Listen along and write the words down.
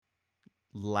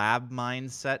lab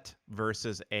mindset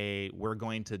versus we're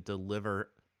going to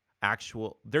deliver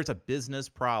there's a business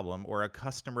problem or a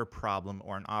customer problem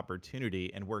or an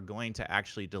opportunity, and we're going to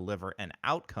actually deliver an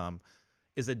outcome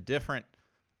is a different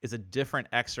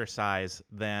exercise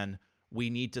than we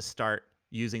need to start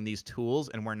using these tools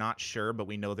and we're not sure, but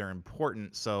we know they're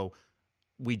important. So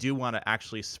we do want to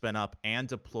actually spin up and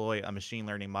deploy a machine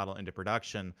learning model into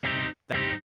production.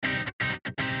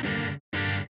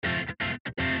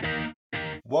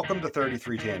 Welcome to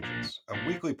 33 Tangents, a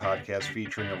weekly podcast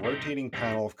featuring a rotating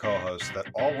panel of co hosts that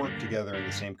all work together in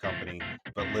the same company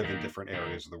but live in different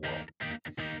areas of the world.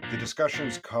 The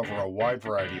discussions cover a wide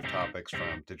variety of topics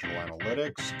from digital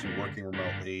analytics to working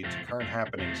remotely to current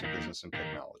happenings in business and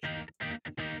technology.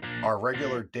 Our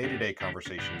regular day to day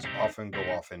conversations often go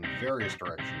off in various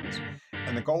directions,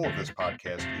 and the goal of this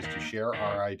podcast is to share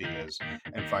our ideas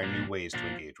and find new ways to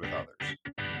engage with others.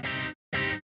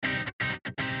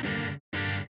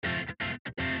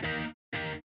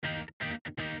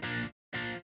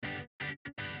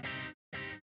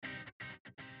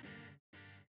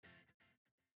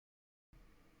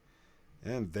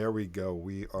 And there we go.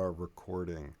 We are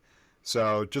recording.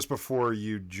 So just before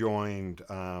you joined,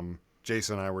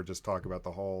 Jason and I were just talking about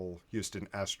the whole Houston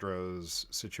Astros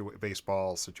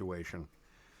baseball situation.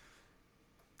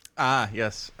 Ah,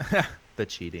 yes. The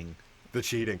cheating. The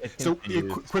cheating. It So,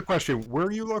 continues. quick question: where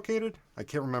are you located? I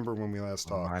can't remember when we last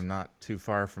talked. I'm not too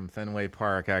far from Fenway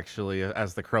Park, actually,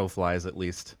 as the crow flies, at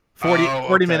least. 40, Oh,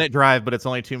 40 okay. minute drive, but it's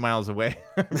only 2 miles away.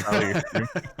 Probably.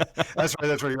 That's right.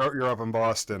 That's right. You're up in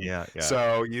Boston, Yeah, yeah.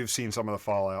 so you've seen some of the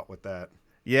fallout with that.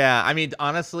 Yeah, I mean,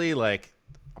 honestly, like,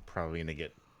 I'm probably gonna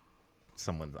get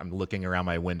someone. I'm looking around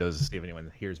my windows to see if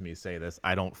anyone hears me say this.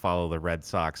 I don't follow the Red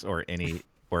Sox or any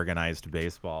organized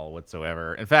baseball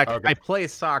whatsoever. In fact, Okay. I play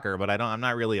soccer, but I'm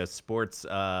not really a sports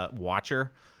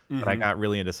watcher. But I Mm-hmm. got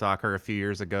really into soccer a few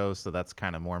years ago, so that's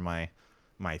kind of more my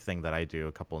thing that I do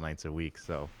a couple of nights a week.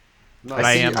 So, I but I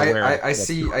Nice. see. am aware of I what's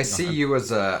see. I going see on. you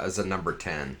as a number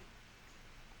 10.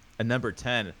 A number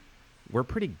 10. We're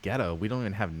pretty ghetto. We don't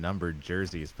even have numbered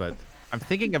jerseys, but I'm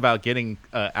thinking about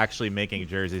actually making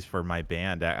jerseys for my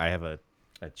band. I have a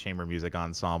chamber music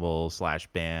ensemble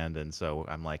 / band, and so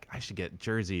I'm like, I should get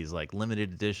jerseys like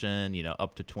limited edition,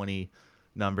 up to 20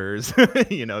 numbers,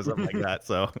 something like that.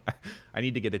 So I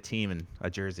need to get a team and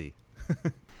a jersey.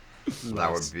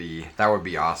 Nice. That would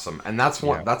be awesome. And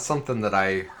Yeah. that's something that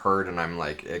I heard, and I'm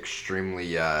like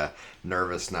extremely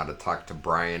nervous now to talk to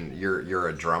Brian. You're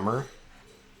a drummer.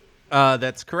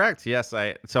 That's correct. Yes,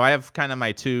 I have kind of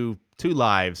my two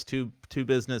lives, two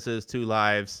businesses, two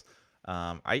lives.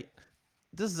 I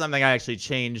This is something I actually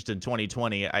changed in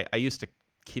 2020. I used to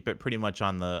keep it pretty much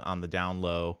on the down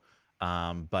low,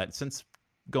 but since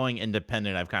going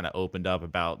independent, I've kind of opened up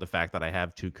about the fact that I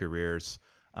have two careers.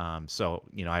 So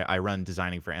I run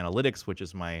Designing for Analytics, which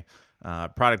is my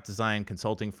product design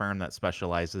consulting firm that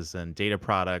specializes in data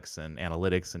products and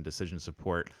analytics and decision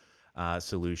support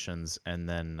solutions. And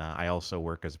then I also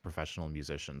work as a professional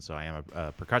musician. So I am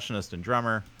a percussionist and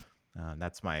drummer.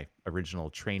 That's my original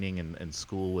training in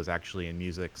school was actually in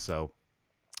music. So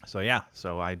yeah,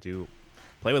 so I do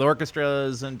play with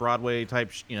orchestras and Broadway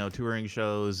type, touring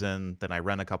shows, and then I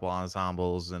run a couple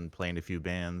ensembles and play in a few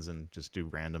bands and just do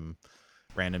random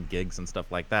gigs and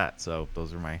stuff like that. So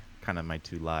those are my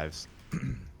two lives.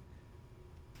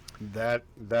 That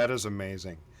is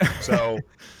amazing. So,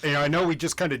 I know we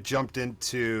just kind of jumped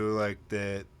into like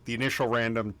the initial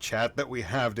random chat that we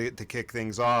have to kick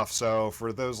things off. So,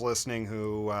 for those listening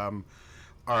who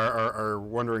are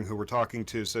wondering who we're talking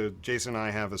to, so Jason and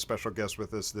I have a special guest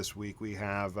with us this week. We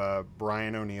have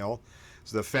Brian O'Neill,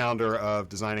 who's the founder of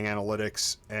Designing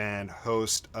Analytics and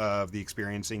host of the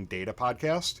Experiencing Data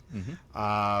podcast.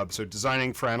 Hmm. So,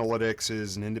 Designing for Analytics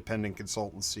is an independent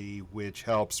consultancy which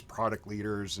helps product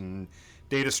leaders and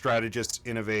data strategists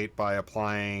innovate by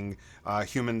applying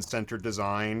human-centered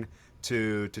design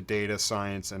to data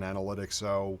science and analytics.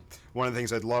 So, one of the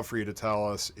things I'd love for you to tell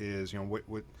us is,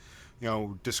 what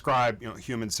describe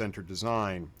human-centered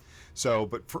design. So,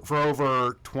 but for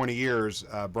over 20 years,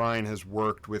 Brian has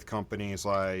worked with companies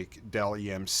like Dell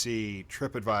EMC,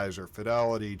 TripAdvisor,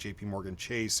 Fidelity, JP Morgan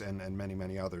Chase, and many,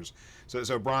 many others.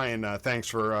 So Brian, thanks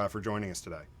for joining us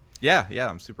today. Yeah,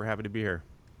 I'm super happy to be here.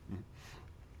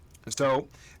 So,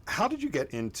 how did you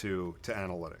get into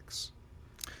analytics?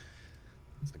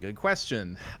 It's a good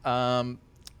question.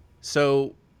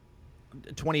 So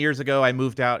 20 years ago, I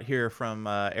moved out here from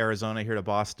Arizona here to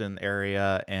Boston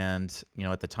area, and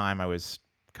at the time I was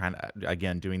kind of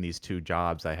again doing these two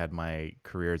jobs. I had my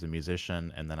career as a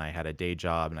musician, and then I had a day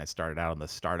job, and I started out on the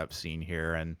startup scene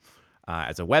here, and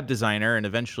as a web designer, and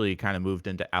eventually kind of moved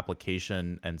into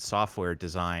application and software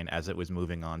design as it was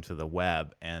moving on to the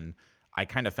web. And I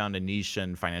kind of found a niche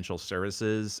in financial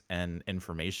services and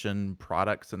information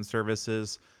products and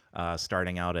services,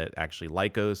 starting out at actually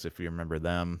Lycos, if you remember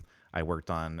them. I worked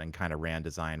on and kind of ran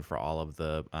design for all of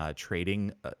the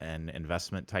trading and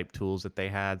investment type tools that they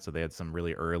had. So they had some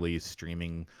really early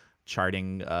streaming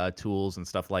charting tools and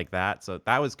stuff like that. So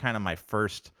that was kind of my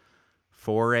first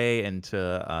foray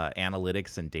into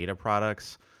analytics and data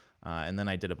products. And then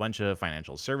I did a bunch of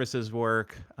financial services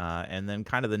work. And then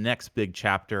kind of the next big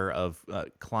chapter of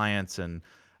clients and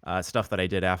stuff that I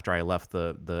did after I left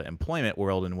the employment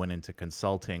world and went into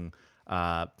consulting.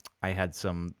 I had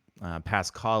some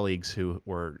past colleagues who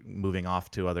were moving off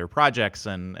to other projects,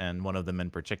 and one of them in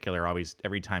particular, always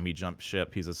every time he jumped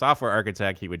ship, he's a software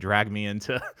architect, he would drag me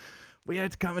into we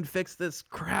had to come and fix this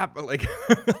crap, like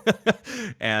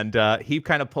and he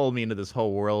kind of pulled me into this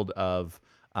whole world of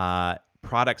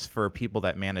products for people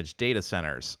that manage data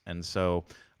centers. And so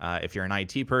if you're an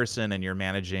IT person and you're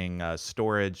managing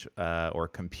storage or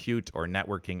compute or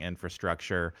networking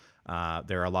infrastructure,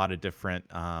 there are a lot of different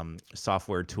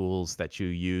software tools that you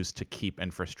use to keep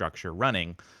infrastructure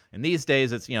running. And these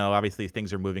days, it's, obviously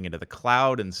things are moving into the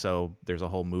cloud, and so there's a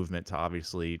whole movement to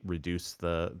obviously reduce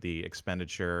the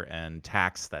expenditure and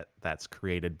tax that's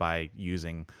created by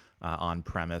using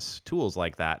on-premise tools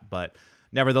like that. But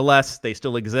nevertheless, they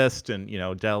still exist, and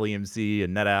Dell EMC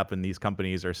and NetApp and these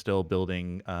companies are still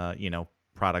building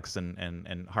products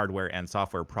and hardware and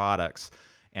software products.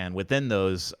 And within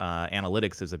those,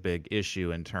 analytics is a big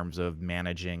issue in terms of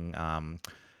managing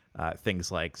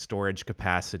things like storage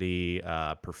capacity,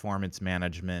 performance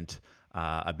management.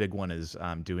 A big one is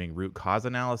doing root cause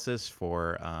analysis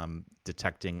for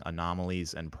detecting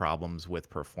anomalies and problems with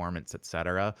performance, et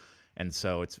cetera. And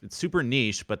so it's super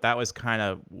niche, but that was kind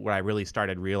of what I really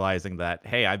started realizing that,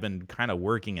 hey, I've been kind of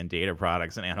working in data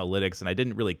products and analytics, and I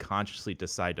didn't really consciously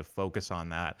decide to focus on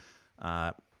that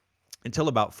until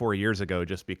about 4 years ago,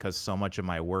 just because so much of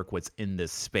my work was in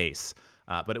this space.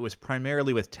 But it was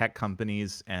primarily with tech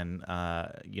companies, and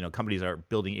companies are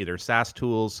building either SaaS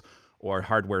tools or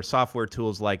hardware software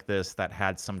tools like this that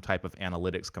had some type of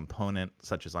analytics component,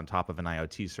 such as on top of an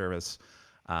IoT service.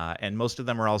 And most of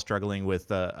them are all struggling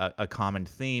with a common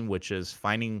theme, which is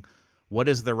finding what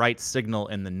is the right signal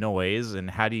in the noise, and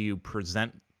how do you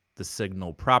present the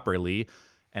signal properly,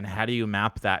 and how do you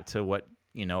map that to what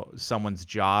someone's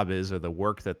job is or the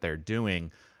work that they're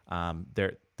doing.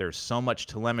 There's so much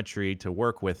telemetry to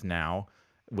work with now,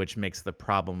 which makes the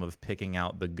problem of picking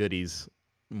out the goodies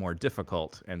more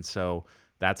difficult. And so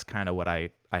that's kind of what I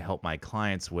help my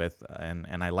clients with,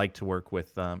 and I like to work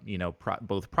with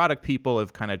both product people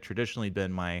have kind of traditionally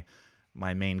been my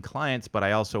main clients, but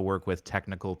I also work with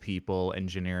technical people,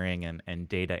 engineering and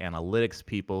data analytics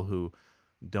people who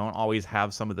don't always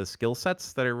have some of the skill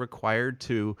sets that are required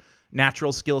to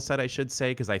natural skill set, I should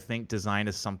say, because I think design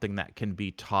is something that can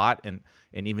be taught, and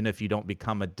even if you don't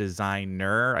become a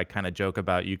designer, I kind of joke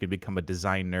about you could become a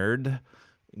design nerd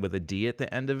with a D at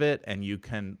the end of it, and you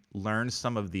can learn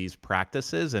some of these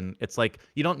practices. And it's like,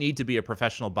 you don't need to be a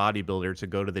professional bodybuilder to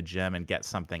go to the gym and get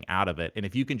something out of it. And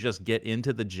if you can just get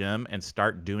into the gym and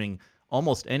start doing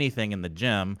almost anything in the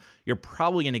gym, you're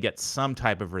probably going to get some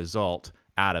type of result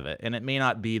out of it. And it may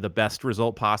not be the best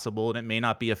result possible, and it may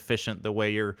not be efficient the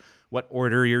way what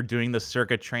order you're doing the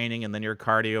circuit training and then your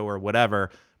cardio or whatever,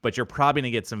 but you're probably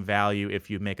going to get some value if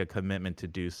you make a commitment to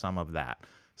do some of that.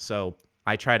 So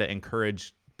I try to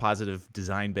encourage positive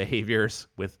design behaviors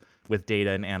with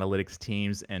data and analytics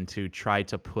teams, and to try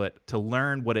to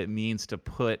learn what it means to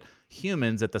put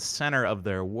humans at the center of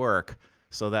their work,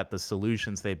 so that the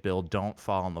solutions they build don't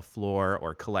fall on the floor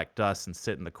or collect dust and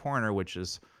sit in the corner, which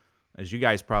is, as you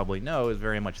guys probably know, is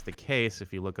very much the case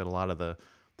if you look at a lot of the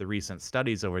recent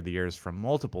studies over the years from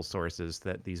multiple sources,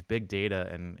 that these big data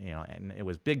and it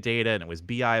was big data, and it was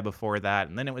BI before that,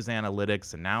 and then it was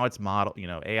analytics, and now it's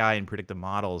AI and predictive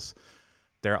models.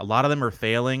 A lot of them are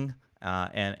failing,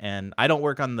 and I don't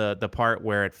work on the part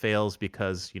where it fails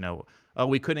because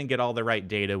we couldn't get all the right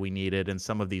data we needed, and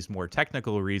some of these more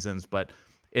technical reasons, but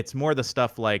it's more the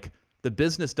stuff like the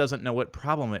business doesn't know what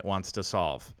problem it wants to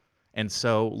solve. And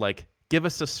so, like, give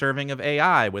us a serving of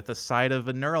AI with a side of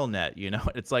a neural net.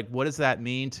 It's like, what does that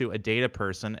mean to a data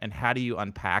person, and how do you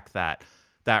unpack that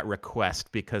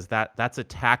request? Because that's a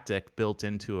tactic built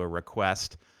into a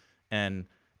request, and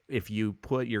if you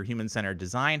put your human-centered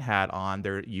design hat on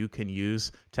there, you can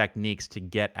use techniques to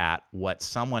get at what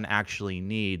someone actually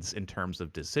needs in terms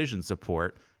of decision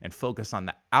support, and focus on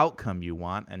the outcome you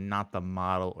want and not the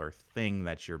model or thing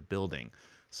that you're building.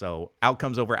 So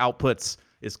outcomes over outputs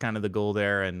is kind of the goal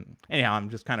there. And anyhow, I'm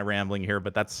just kind of rambling here,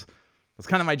 but that's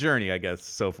kind of my journey, I guess,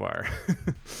 so far.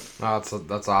 Oh,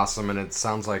 that's awesome, and it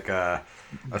sounds like a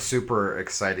super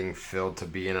exciting field to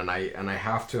be in. And I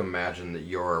have to imagine that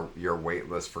your wait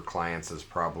list for clients is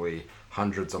probably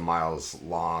hundreds of miles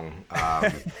long,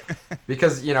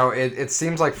 because it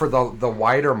seems like for the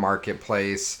wider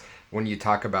marketplace, when you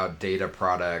talk about data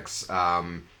products,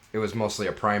 it was mostly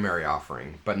a primary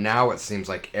offering, but now it seems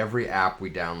like every app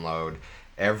we download,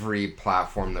 every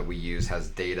platform that we use has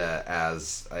data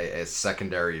as a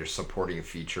secondary or supporting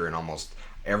feature in almost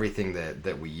everything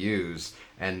that we use,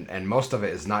 and most of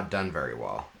it is not done very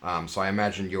well. So I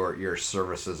imagine your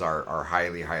services are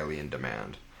highly in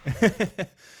demand.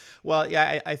 Well,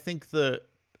 yeah, I think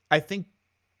I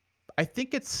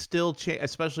think it's still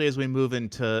especially as we move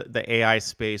into the AI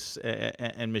space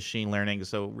and machine learning.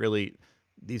 So really,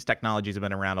 these technologies have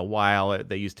been around a while.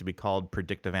 They used to be called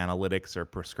predictive analytics or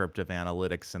prescriptive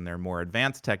analytics, and they're more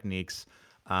advanced techniques.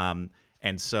 And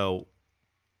so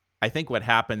I think what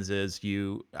happens is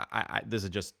this is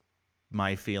just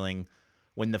my feeling.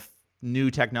 When the new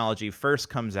technology first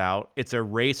comes out, it's a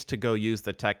race to go use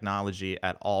the technology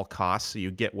at all costs. So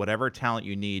you get whatever talent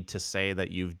you need to say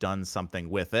that you've done something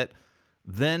with it.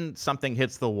 Then something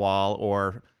hits the wall,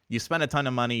 or you spend a ton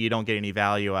of money, you don't get any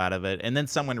value out of it. And then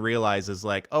someone realizes,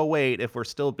 like, oh, wait, if we're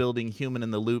still building human in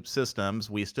the loop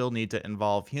systems, we still need to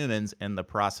involve humans in the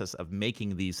process of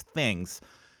making these things.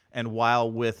 And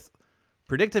while with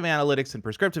predictive analytics and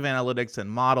prescriptive analytics and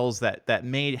models that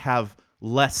may have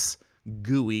less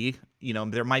GUI,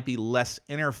 there might be less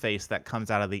interface that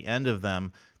comes out of the end of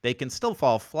them, they can still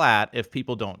fall flat if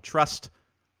people don't trust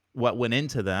what went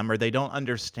into them, or they don't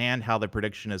understand how the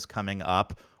prediction is coming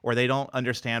up, or they don't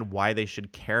understand why they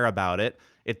should care about it.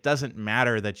 It doesn't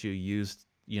matter that you used,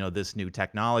 this new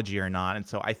technology or not. And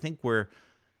so I think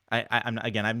I'm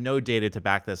again, I have no data to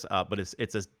back this up, but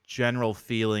it's a general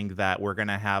feeling that we're going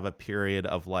to have a period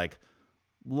of like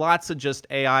lots of just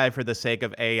AI for the sake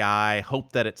of AI,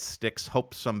 hope that it sticks,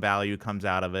 hope some value comes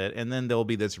out of it, and then there'll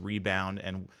be this rebound,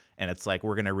 and it's like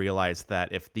we're going to realize that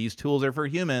if these tools are for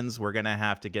humans, we're going to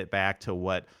have to get back to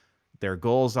what their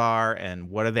goals are and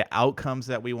what are the outcomes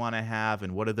that we want to have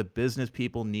and what do the business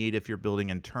people need if you're building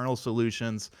internal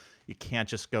solutions. You can't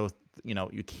just go,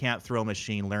 you can't throw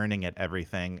machine learning at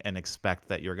everything and expect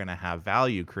that you're going to have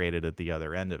value created at the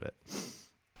other end of it.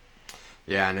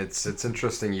 Yeah, and it's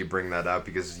interesting you bring that up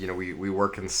because we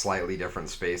work in slightly different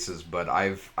spaces, but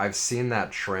I've seen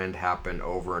that trend happen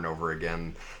over and over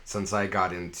again since I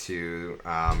got into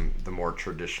the more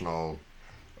traditional,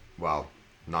 well,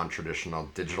 non-traditional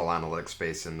digital analytics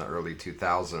space in the early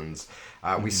 2000s.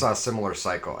 We saw a similar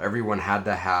cycle. Everyone had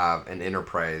to have an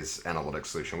enterprise analytics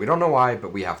solution. We don't know why,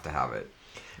 but we have to have it.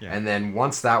 Yeah. And then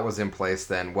once that was in place,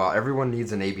 then everyone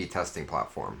needs an A/B testing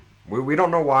platform. We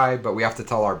don't know why, but we have to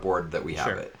tell our board that we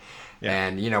have it. Yeah.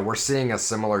 And, we're seeing a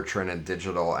similar trend in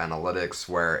digital analytics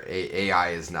where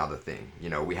AI is now the thing.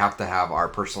 We have to have our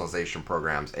personalization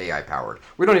programs AI powered.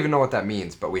 We don't even know what that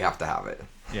means, but we have to have it.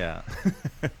 Yeah.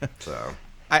 So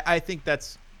I think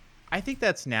that's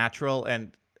natural,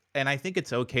 and I think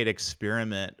it's okay to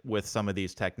experiment with some of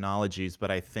these technologies,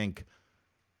 but I think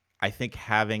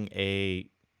having a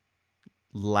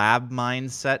lab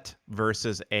mindset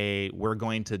versus we're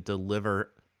going to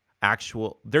deliver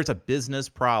there's a business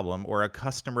problem or a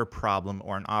customer problem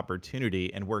or an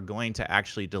opportunity, and we're going to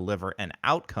actually deliver an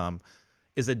outcome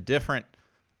is a different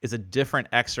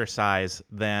exercise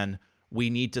than we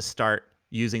need to start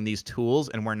using these tools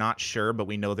and we're not sure, but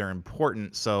we know they're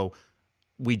important. So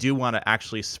we do want to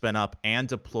actually spin up and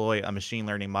deploy a machine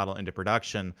learning model into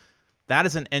production. That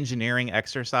is an engineering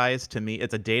exercise to me.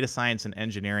 It's a data science and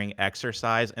engineering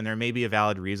exercise, and there may be a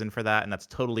valid reason for that, and that's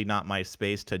totally not my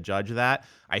space to judge that.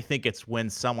 I think it's when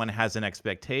someone has an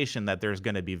expectation that there's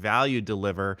going to be value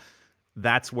deliver,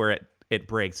 that's where it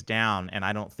breaks down, and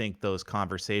I don't think those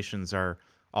conversations are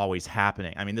always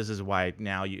happening. I mean, this is why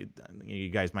now you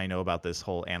guys might know about this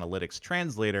whole analytics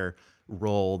translator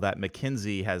role that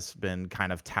McKinsey has been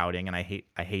kind of touting, and I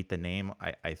hate the name.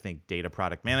 I think data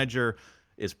product manager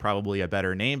is probably a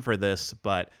better name for this,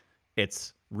 but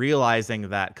it's realizing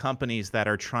that companies that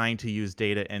are trying to use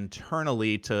data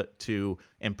internally to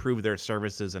improve their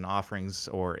services and offerings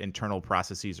or internal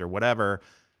processes or whatever,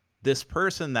 this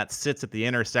person that sits at the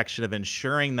intersection of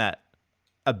ensuring that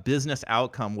a business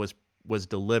outcome was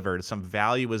delivered, some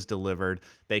value was delivered,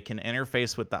 they can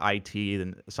interface with the IT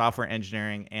and software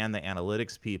engineering and the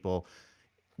analytics people.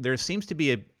 There seems to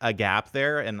be a gap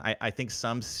there, and I think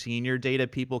some senior data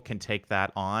people can take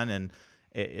that on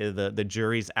The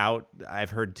jury's out. I've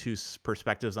heard two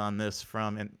perspectives on this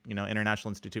from International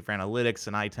Institute for Analytics,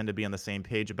 and I tend to be on the same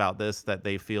page about this. That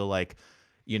they feel like,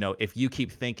 if you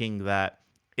keep thinking that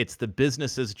it's the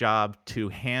business's job to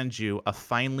hand you a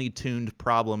finely tuned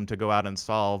problem to go out and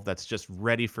solve that's just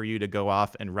ready for you to go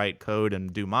off and write code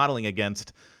and do modeling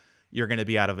against, you're going to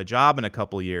be out of a job in a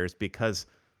couple years because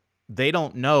they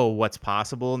don't know what's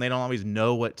possible and they don't always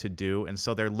know what to do. And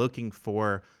so they're looking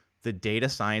for the data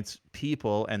science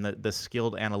people and the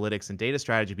skilled analytics and data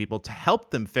strategy people to help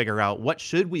them figure out what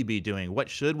should we be doing, what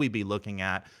should we be looking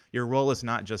at. Your role is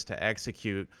not just to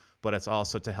execute, but it's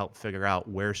also to help figure out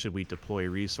where should we deploy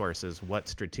resources, what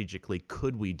strategically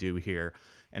could we do here.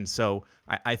 And so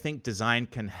I think design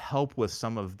can help with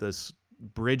some of this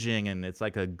bridging, and it's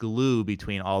like a glue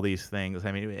between all these things.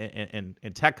 I mean,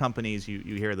 in tech companies,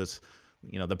 you hear this,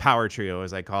 the power trio,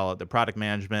 as I call it: the product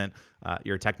management,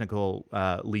 your technical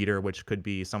leader, which could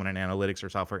be someone in analytics or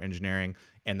software engineering,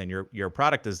 and then your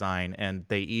product design, and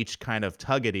they each kind of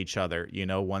tug at each other.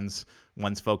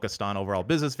 One's focused on overall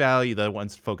business value, the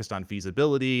one's focused on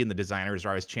feasibility, and the designers are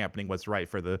always championing what's right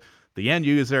for the end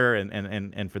user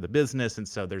and for the business. And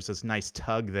so there's this nice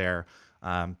tug there.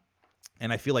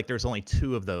 And I feel like there's only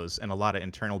two of those, and a lot of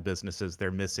internal businesses,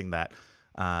 they're missing that.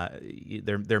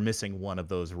 They're missing one of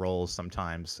those roles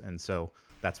sometimes, and so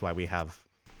that's why we have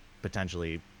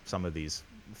potentially some of these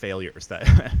failures.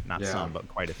 That not some, but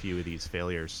quite a few of these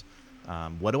failures.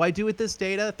 What do I do with this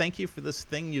data? Thank you for this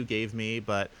thing you gave me,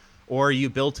 or you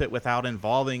built it without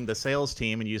involving the sales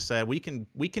team, and you said we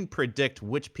can predict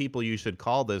which people you should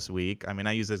call this week. I mean,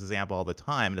 I use this example all the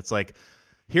time, and it's like,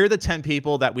 here are the 10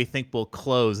 people that we think will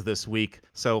close this week,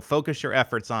 so focus your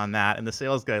efforts on that. And the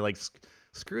sales guy, like,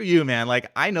 screw you, man.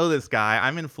 Like, I know this guy.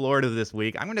 I'm in Florida this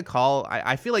week. I'm going to call.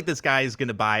 I feel like this guy is going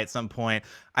to buy at some point.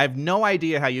 I have no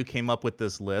idea how you came up with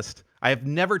this list. I have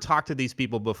never talked to these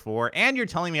people before. And you're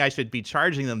telling me I should be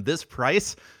charging them this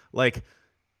price? Like,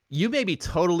 you may be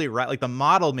totally right. Like, the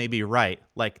model may be right.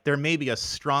 Like, there may be a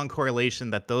strong correlation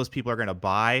that those people are going to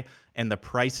buy, and the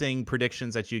pricing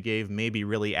predictions that you gave may be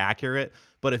really accurate.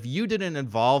 But if you didn't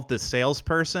involve the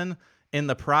salesperson in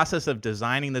the process of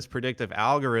designing this predictive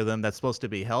algorithm that's supposed to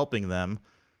be helping them,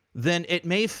 then it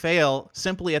may fail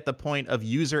simply at the point of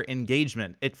user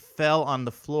engagement. It fell on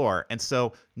the floor. And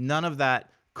so none of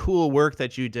that cool work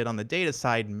that you did on the data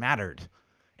side mattered.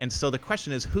 And so the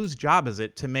question is, whose job is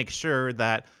it to make sure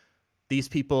that these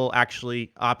people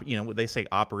actually, they say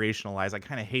operationalize. I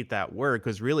kind of hate that word,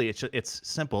 because really it's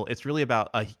simple. It's really about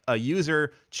a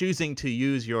user choosing to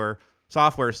use your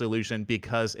software solution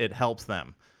because it helps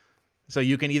them. So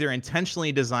you can either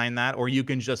intentionally design that, or you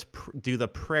can just do the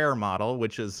prayer model,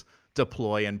 which is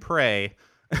deploy and pray,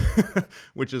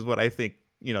 which is what I think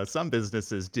some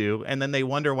businesses do. And then they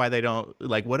wonder why they don't,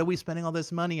 like, what are we spending all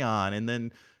this money on? And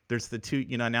then there's the two,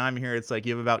 now I'm here, it's like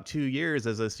you have about 2 years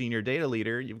as a senior data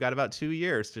leader. You've got about 2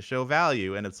 years to show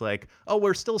value. And it's like, oh,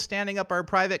 we're still standing up our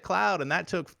private cloud, and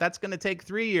that's going to take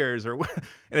 3 years. And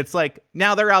it's like,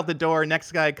 now they're out the door.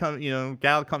 Next guy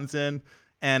gal comes in.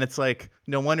 And it's like,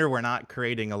 no wonder we're not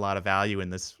creating a lot of value in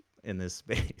this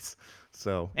space.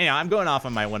 So anyhow, I'm going off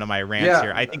on one of my rants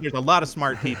here. I think there's a lot of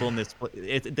smart people in this.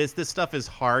 This stuff is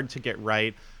hard to get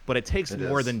right, but it takes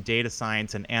more than data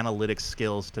science and analytics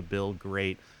skills to build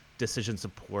great decision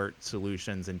support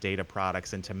solutions and data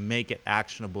products, and to make it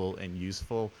actionable and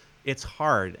useful. It's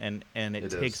hard, and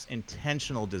it takes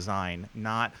intentional design.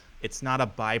 It's not a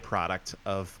byproduct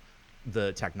of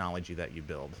the technology that you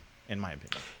build, in my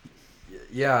opinion.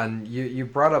 Yeah, and you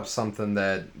brought up something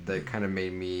that kind of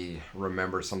made me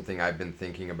remember something I've been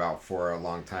thinking about for a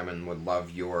long time, and would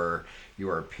love your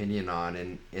opinion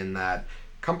on. In that,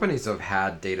 companies have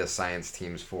had data science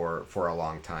teams for a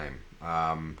long time,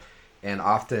 and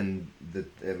often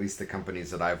at least the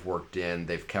companies that I've worked in,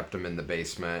 they've kept them in the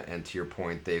basement. And to your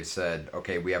point, they've said,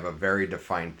 okay, we have a very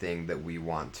defined thing that we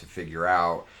want to figure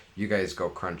out. You guys go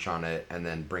crunch on it, and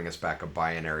then bring us back a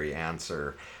binary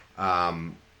answer.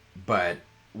 But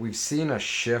we've seen a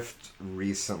shift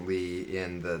recently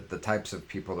in the types of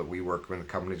people that we work with in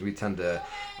the companies. We tend to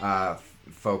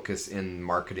focus in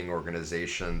marketing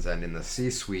organizations and in the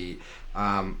C-suite,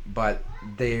 but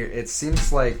it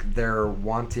seems like they're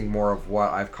wanting more of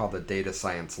what I've called the data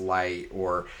science light,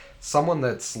 or someone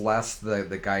that's less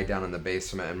the guy down in the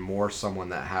basement and more someone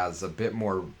that has a bit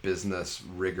more business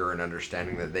rigor and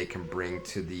understanding that they can bring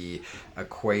to the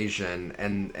equation.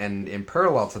 And in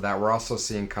parallel to that, we're also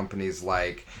seeing companies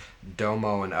like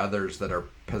Domo and others that are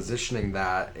positioning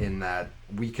that in that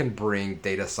we can bring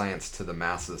data science to the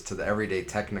masses, to the everyday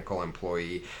technical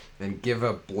employee, and give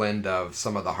a blend of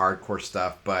some of the hardcore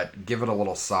stuff, but give it a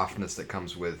little softness that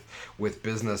comes with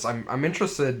business. I'm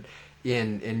interested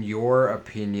in your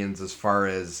opinions as far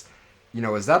as,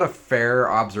 is that a fair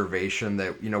observation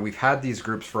that, we've had these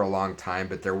groups for a long time,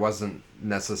 but there wasn't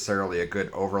necessarily a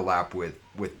good overlap with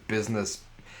business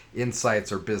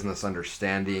insights or business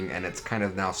understanding, and it's kind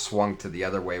of now swung to the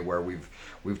other way where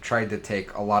we've tried to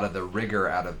take a lot of the rigor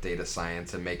out of data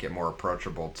science and make it more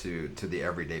approachable to the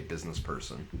everyday business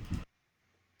person.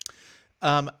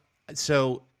 Um,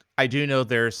 so I do know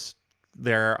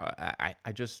I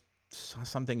just saw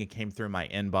something that came through my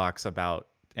inbox about,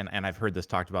 and I've heard this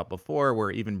talked about before,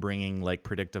 where even bringing like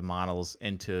predictive models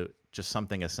into just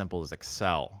something as simple as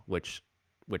Excel, which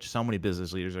so many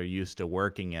business leaders are used to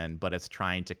working in, but it's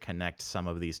trying to connect some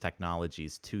of these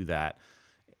technologies to that.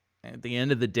 At the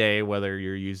end of the day, whether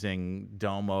you're using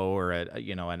Domo or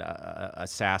a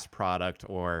SaaS product,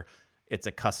 or it's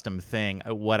a custom thing,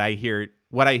 what I hear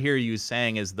you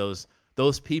saying is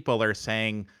those people are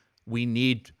saying we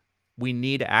need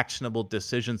actionable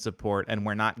decision support, and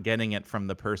we're not getting it from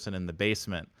the person in the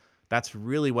basement. That's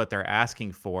really what they're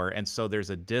asking for. And so there's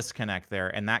a disconnect there.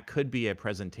 And that could be a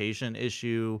presentation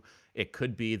issue. It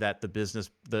could be that the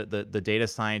data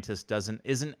scientist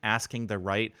isn't asking the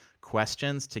right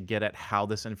questions to get at how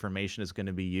this information is going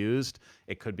to be used.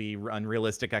 It could be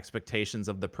unrealistic expectations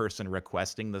of the person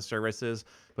requesting the services.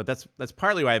 But that's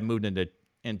partly why I've moved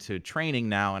into training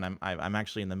now, and I'm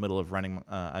actually in the middle of running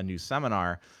a new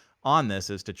seminar on this,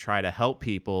 is to try to help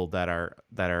people that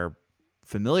are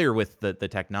familiar with the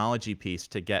technology piece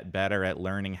to get better at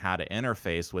learning how to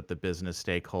interface with the business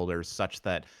stakeholders, such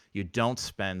that you don't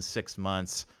spend 6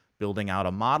 months building out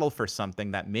a model for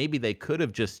something that maybe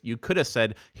you could have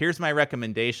said, here's my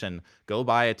recommendation, go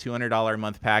buy a $200 a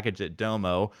month package at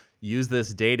Domo, use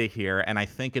this data here, and I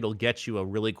think it'll get you a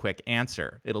really quick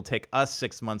answer. It'll take us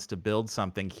 6 months to build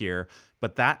something here,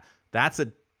 but that's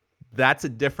a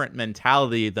different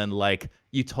mentality than like,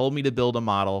 you told me to build a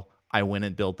model, I went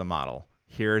and built the model.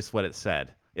 Here's what it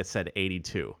said. It said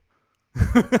 82.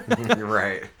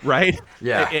 Right. Right?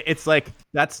 Yeah. It's like,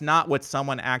 that's not what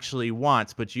someone actually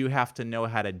wants, but you have to know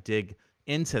how to dig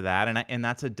into that. And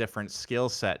that's a different skill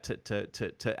set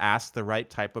to ask the right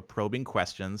type of probing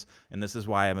questions. And this is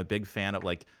why I'm a big fan of,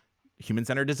 like,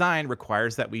 human-centered design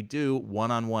requires that we do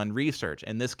one-on-one research.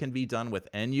 And this can be done with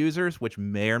end users, which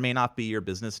may or may not be your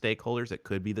business stakeholders. It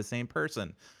could be the same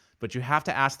person. But you have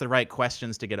to ask the right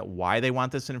questions to get at why they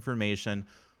want this information.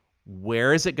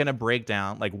 Where is it going to break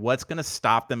down? Like, what's going to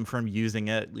stop them from using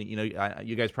it?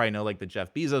 You guys probably know, like, the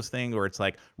Jeff Bezos thing, where it's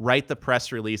like, write the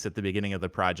press release at the beginning of the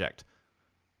project.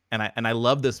 And I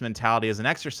love this mentality as an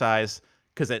exercise,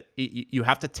 because you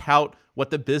have to tout what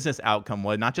the business outcome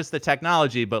was, not just the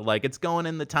technology, but like, it's going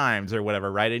in the Times or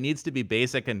whatever, right? It needs to be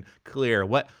basic and clear.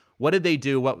 What did they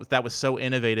do? What that was so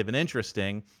innovative and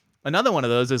interesting? Another one of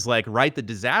those is like, write the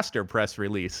disaster press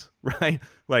release, right?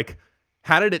 Like,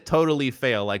 how did it totally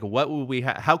fail? Like, what would we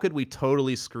how could we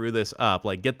totally screw this up?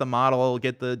 Like, get the model,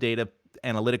 get the data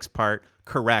analytics part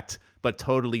correct, but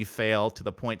totally fail to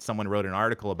the point someone wrote an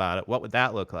article about it. What would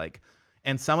that look like?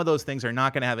 And some of those things are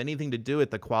not going to have anything to do with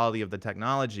the quality of the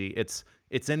technology. It's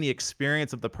in the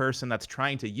experience of the person that's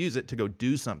trying to use it to go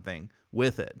do something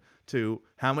with it. To,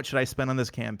 how much should I spend on this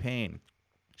campaign?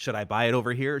 Should I buy it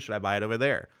over here? Or should I buy it over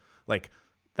there? Like,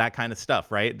 that kind of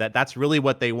stuff, right? That's really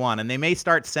what they want. And they may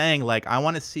start saying, like, I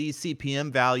want to see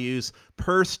CPM values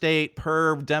per state,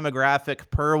 per demographic,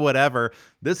 per whatever.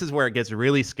 This is where it gets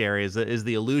really scary, is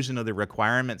the illusion of the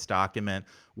requirements document,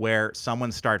 where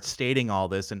someone starts stating all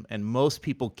this, and most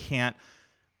people can't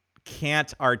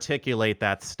articulate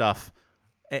that stuff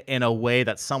in a way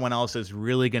that someone else is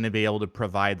really going to be able to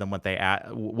provide them what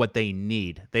they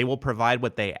need. They will provide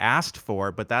what they asked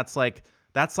for, but that's like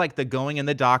the going in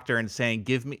the doctor and saying,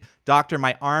 doctor,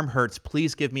 my arm hurts,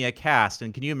 please give me a cast.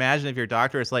 And can you imagine if your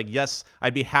doctor is like, yes,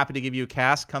 I'd be happy to give you a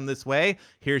cast, come this way,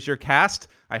 here's your cast,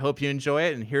 I hope you enjoy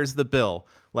it, and here's the bill.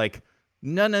 Like,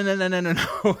 no.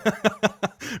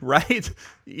 Right?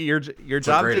 Your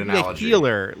job is to be a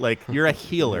healer. Like, you're a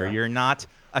healer. Yeah. You're not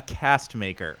a cast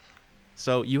maker.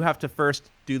 So you have to first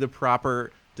do the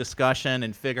proper discussion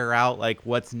and figure out, like,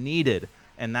 what's needed.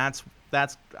 And that's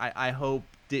I hope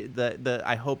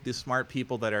I hope the smart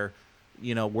people that are,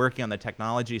 working on the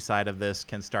technology side of this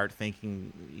can start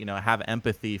thinking, have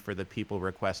empathy for the people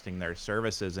requesting their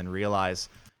services, and realize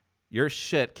your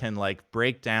shit can, like,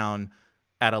 break down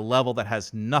at a level that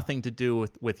has nothing to do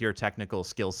with your technical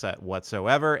skill set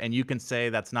whatsoever. And you can say,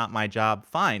 that's not my job.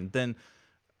 Fine. Then,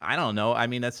 I don't know. I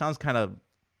mean, that sounds kind of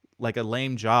like a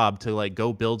lame job to like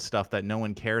go build stuff that no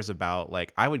one cares about.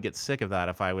 Like I would get sick of that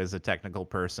if I was a technical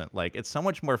person. Like it's so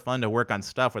much more fun to work on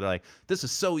stuff where they're like, this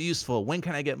is so useful. When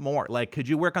can I get more? Like, could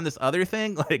you work on this other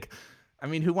thing? Like, I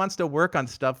mean, who wants to work on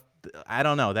stuff? I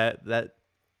don't know.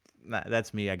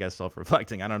 That's me, I guess,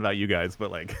 self-reflecting. I don't know about you guys, but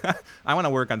like, I want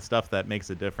to work on stuff that makes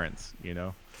a difference. You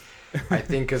know? I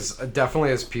think as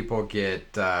definitely as people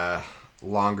get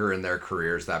longer in their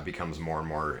careers, that becomes more and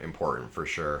more important for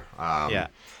sure. Yeah.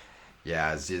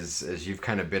 Yeah, as you've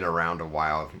kind of been around a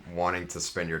while, wanting to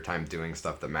spend your time doing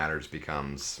stuff that matters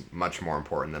becomes much more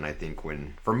important than I think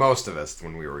when for most of us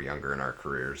when we were younger in our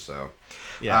careers. So,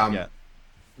 Yeah. um, Yeah.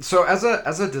 so as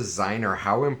a designer,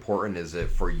 how important is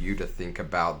it for you to think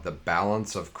about the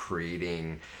balance of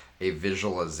creating a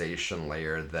visualization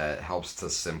layer that helps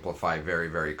to simplify very,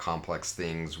 very complex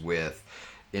things with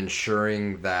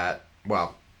ensuring that,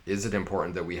 well, is it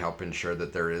important that we help ensure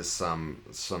that there is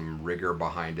some rigor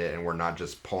behind it and we're not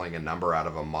just pulling a number out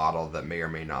of a model that may or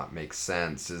may not make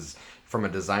sense? Is from a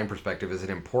design perspective, is it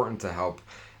important to help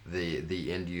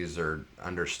the end user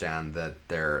understand that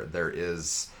there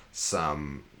is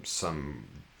some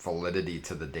validity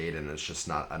to the data and it's just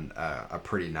not a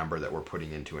pretty number that we're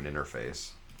putting into an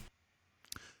interface?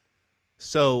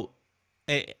 So,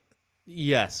 eh,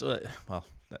 yes. Well,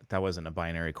 that wasn't a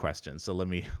binary question. So let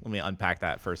me unpack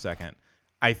that for a second.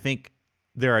 I think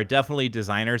there are definitely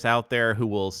designers out there who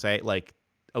will say like,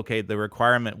 okay, the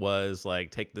requirement was like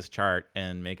take this chart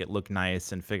and make it look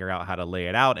nice and figure out how to lay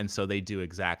it out, and so they do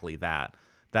exactly that.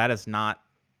 That is not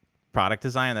product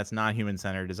design. That's not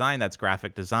human-centered design. That's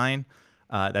graphic design.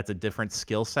 That's a different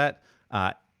skill set.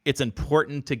 It's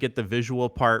important to get the visual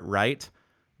part right.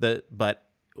 But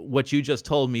what you just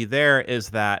told me there is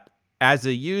that as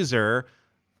a user,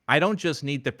 I don't just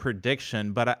need the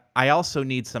prediction, but I also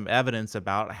need some evidence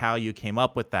about how you came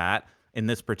up with that in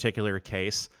this particular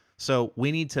case. So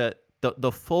we need to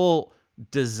the full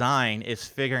design is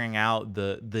figuring out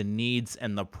the needs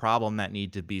and the problem that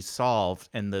need to be solved,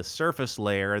 and the surface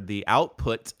layer, the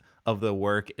output of the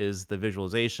work is the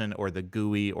visualization or the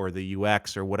GUI or the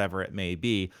UX or whatever it may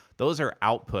be. Those are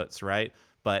outputs, right?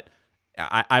 But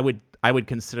I would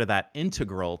consider that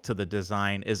integral to the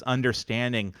design is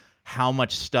understanding how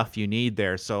much stuff you need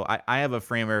there. So I have a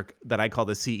framework that I call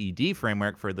the CED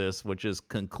framework for this, which is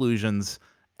conclusions,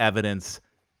 evidence,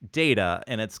 data,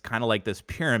 and it's kind of like this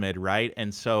pyramid, right?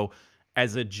 And so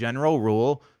as a general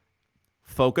rule,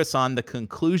 focus on the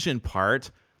conclusion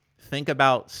part. Think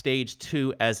about stage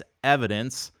 2 as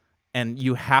evidence, and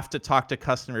you have to talk to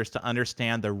customers to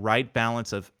understand the right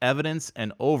balance of evidence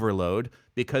and overload,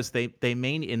 because they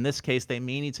may, in this case, they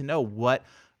may need to know what,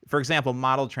 for example,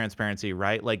 model transparency,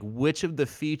 right? Like which of the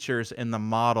features in the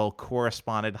model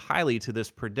corresponded highly to this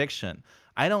prediction.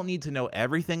 I don't need to know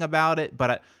everything about it,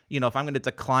 but if I'm going to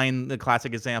decline the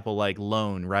classic example like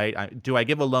loan, right? Do I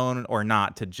give a loan or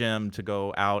not to Jim to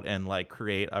go out and like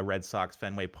create a Red Sox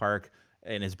Fenway Park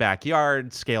in his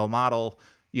backyard scale model?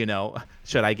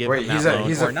 Should I give him Wait, that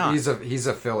loan or not? he's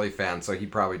a Philly fan, so he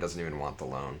probably doesn't even want the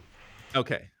loan.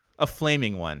 Okay, a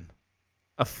flaming one,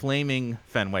 a flaming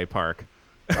Fenway Park.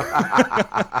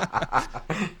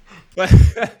 But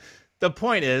the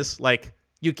point is, like,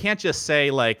 you can't just say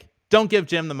like, don't give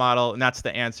Jim the model and that's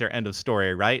the answer, end of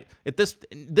story, right? This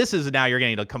is now you're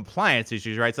getting to compliance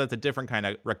issues, right? So that's a different kind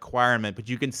of requirement. But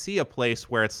you can see a place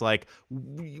where it's like,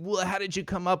 well, how did you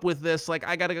come up with this? Like,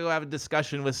 I got to go have a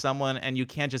discussion with someone, and you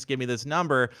can't just give me this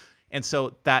number. And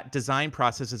so that design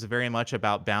process is very much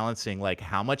about balancing, like,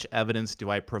 how much evidence do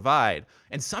I provide?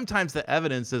 And sometimes the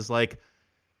evidence is like,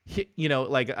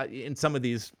 in some of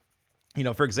these,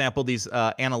 for example, these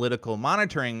analytical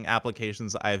monitoring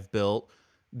applications I've built,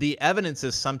 the evidence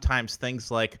is sometimes things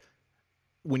like,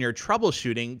 when you're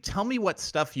troubleshooting, tell me what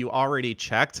stuff you already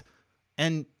checked,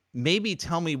 and maybe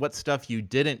tell me what stuff you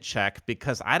didn't check,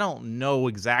 because I don't know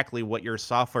exactly what your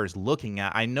software is looking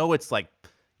at. I know it's like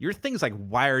your thing's like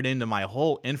wired into my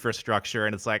whole infrastructure,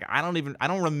 and it's like I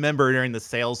don't remember during the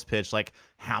sales pitch like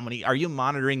how many are you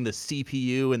monitoring the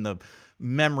CPU and the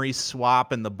memory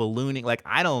swap and the ballooning, like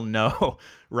I don't know.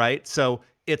 Right? So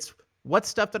it's what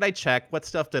stuff did I check, what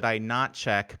stuff did I not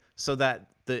check, so that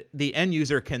the end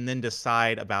user can then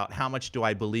decide about how much do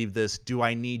I believe this. Do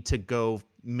I need to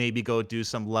maybe go do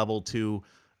some level 2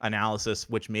 analysis,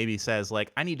 which maybe says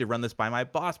like I need to run this by my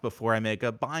boss before I make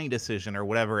a buying decision or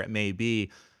whatever it may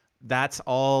be. That's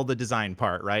all the design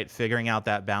part, right? Figuring out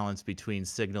that balance between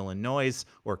signal and noise,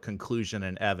 or conclusion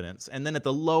and evidence. And then at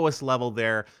the lowest level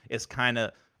there is kind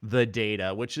of the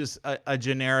data, which is a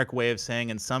generic way of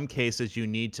saying in some cases you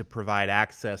need to provide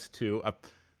access to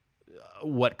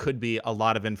what could be a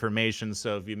lot of information.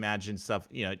 So if you imagine stuff,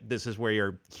 this is where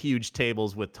your huge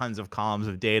tables with tons of columns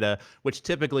of data, which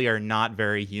typically are not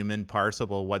very human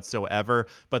parsable whatsoever,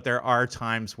 but there are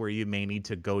times where you may need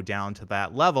to go down to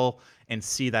that level and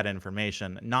see that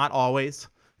information. Not always,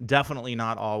 definitely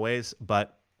not always,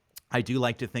 but I do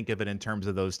like to think of it in terms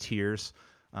of those tiers.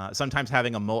 Sometimes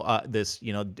having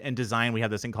in design, we have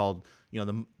this thing called,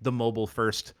 the mobile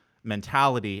first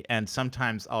mentality. And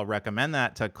sometimes I'll recommend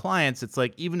that to clients. It's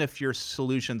like, even if your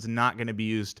solution's not going to be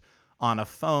used on a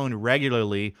phone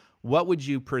regularly, what would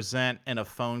you present in a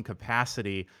phone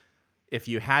capacity if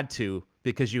you had to?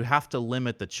 Because you have to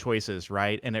limit the choices,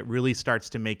 right? And it really starts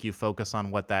to make you focus on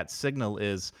what that signal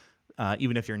is.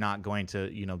 Even if you're not going to,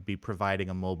 be providing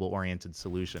a mobile-oriented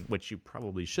solution, which you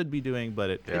probably should be doing,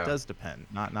 but it does depend.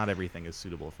 Not everything is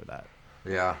suitable for that.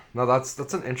 Yeah, no,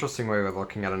 that's an interesting way of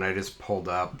looking at it. And I just pulled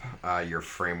up your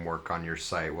framework on your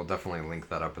site. We'll definitely link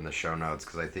that up in the show notes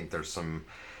because I think there's some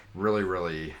really,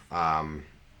 really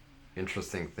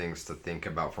interesting things to think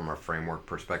about from a framework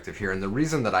perspective here. And the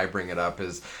reason that I bring it up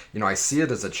is, I see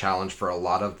it as a challenge for a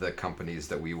lot of the companies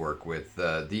that we work with,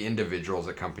 the individuals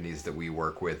at companies that we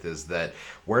work with, is that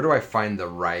where do I find the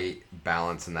right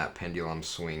balance in that pendulum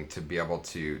swing to be able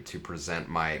to present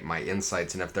my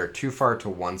insights? And if they're too far to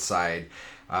one side,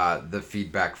 the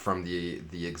feedback from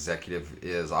the executive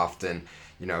is often,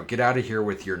 get out of here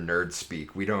with your nerd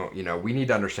speak. We don't, we need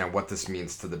to understand what this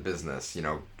means to the business.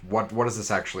 What does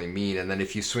this actually mean? And then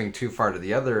if you swing too far to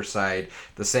the other side,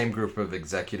 the same group of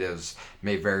executives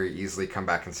may very easily come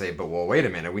back and say, but well, wait a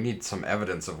minute, we need some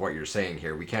evidence of what you're saying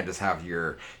here. We can't just have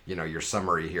your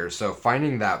summary here. So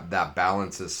finding that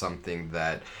balance is something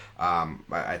that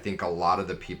I think a lot of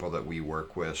the people that we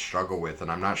work with struggle with,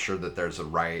 and I'm not sure that there's a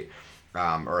right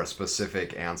or a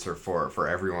specific answer for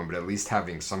everyone, but at least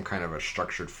having some kind of a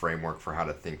structured framework for how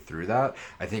to think through that,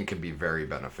 I think can be very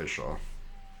beneficial.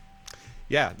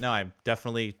 Yeah, no, I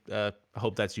definitely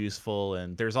hope that's useful.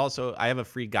 And there's also, I have a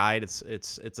free guide.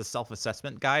 It's a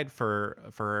self-assessment guide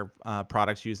for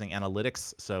products using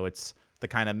analytics. So it's the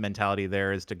kind of mentality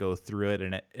there is to go through it,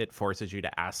 and it forces you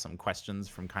to ask some questions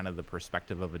from kind of the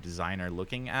perspective of a designer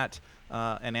looking at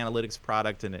an analytics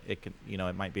product, and it can,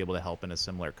 it might be able to help in a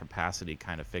similar capacity,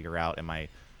 kind of figure out, am I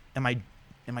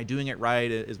doing it right?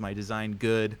 Is my design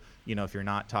good? If you're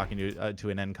not talking to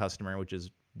an end customer, which is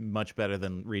much better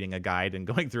than reading a guide and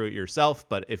going through it yourself.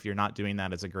 But if you're not doing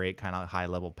that, it's a great kind of high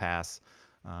level pass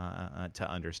to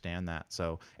understand that.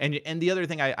 So, and the other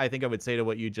thing I think I would say to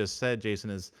what you just said,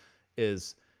 Jason,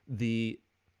 is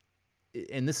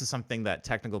and this is something that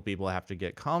technical people have to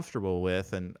get comfortable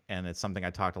with, and it's something I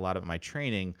talked a lot about in my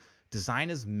training. Design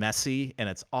is messy, and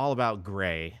it's all about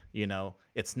gray.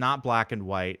 It's not black and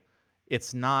white.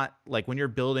 It's not like when you're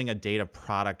building a data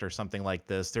product or something like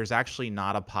this, there's actually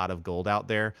not a pot of gold out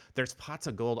there. There's pots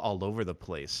of gold all over the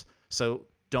place. So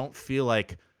don't feel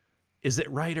like, is it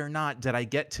right or not? Did I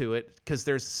get to it? Because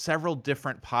there's several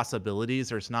different possibilities.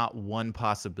 There's not one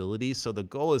possibility. So the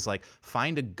goal is like,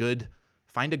 find a good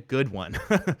one.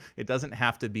 It doesn't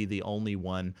have to be the only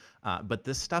one. But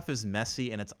this stuff is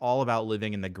messy, and it's all about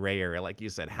living in the gray area. Like you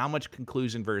said, how much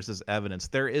conclusion versus evidence?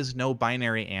 There is no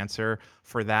binary answer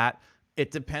for that.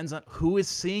 It depends on who is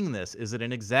seeing this. Is it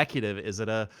an executive? Is it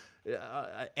an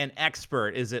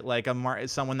expert? Is it like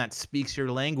someone that speaks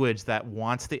your language that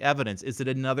wants the evidence? Is it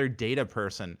another data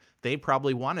person? They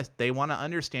probably want to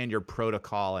understand your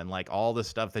protocol and like all the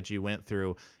stuff that you went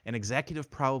through. An executive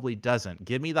probably doesn't.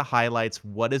 Give me the highlights.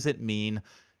 What does it mean?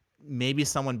 Maybe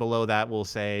someone below that will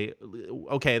say,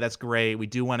 okay, that's great. We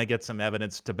do want to get some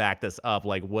evidence to back this up.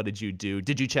 Like, what did you do?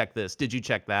 Did you check this? Did you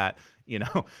check that?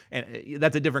 And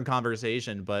that's a different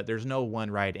conversation, but there's no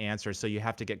one right answer. So you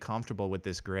have to get comfortable with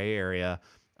this gray area.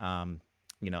 And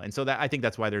so I think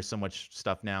that's why there's so much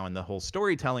stuff now in the whole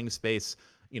storytelling space,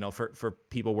 for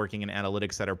people working in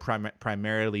analytics that are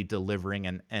primarily delivering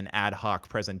an ad hoc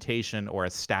presentation or a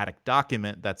static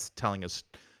document that's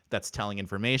telling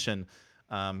information.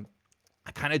 I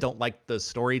kind of don't like the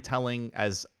storytelling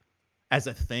as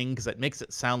a thing, because it makes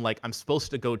it sound like I'm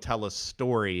supposed to go tell a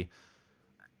story,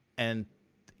 and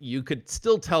you could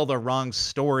still tell the wrong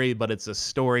story, but it's a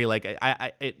story. Like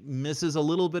it misses a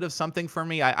little bit of something for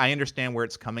me. I understand where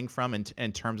it's coming from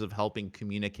in terms of helping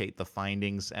communicate the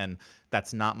findings, and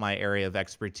that's not my area of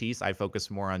expertise. I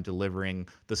focus more on delivering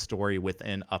the story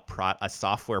within a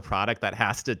software product that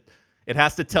has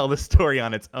to tell the story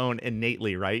on its own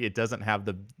innately, right? It doesn't have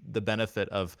the benefit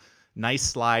of nice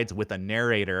slides with a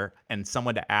narrator and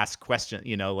someone to ask questions,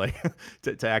 like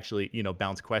to actually,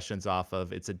 bounce questions off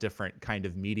of. It's a different kind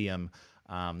of medium.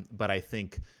 But I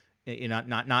think,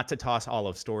 not to toss all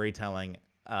of storytelling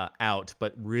out,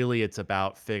 but really it's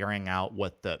about figuring out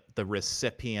what the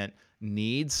recipient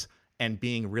needs and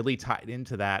being really tied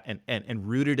into that and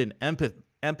rooted in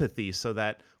empathy so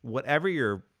that whatever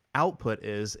your output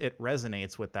is, it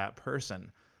resonates with that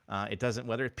person. It doesn't,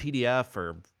 whether it's PDF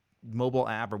or mobile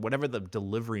app or whatever the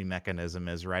delivery mechanism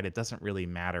is, right? It doesn't really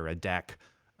matter. A deck,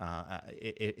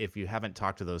 if you haven't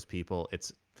talked to those people,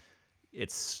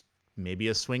 it's maybe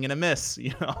a swing and a miss.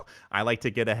 I like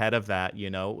to get ahead of that.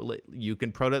 You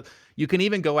can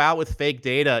even go out with fake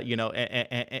data,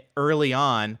 early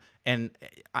on. And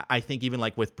I think even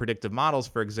like with predictive models,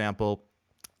 for example,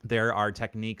 there are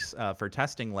techniques for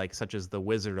testing, like such as the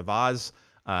Wizard of Oz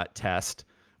test,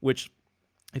 which,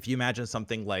 if you imagine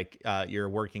something like you're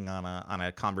working on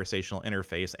a conversational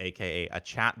interface, aka a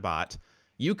chatbot,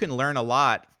 you can learn a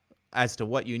lot as to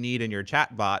what you need in your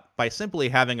chatbot by simply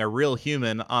having a real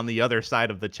human on the other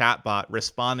side of the chatbot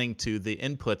responding to the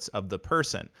inputs of the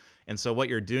person. And so what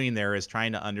you're doing there is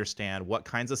trying to understand what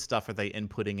kinds of stuff are they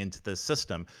inputting into the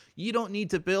system. You don't need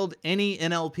to build any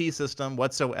NLP system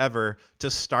whatsoever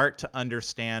to start to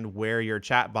understand where your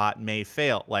chatbot may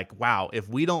fail. Like, wow, if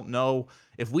we don't know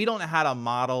how to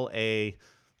model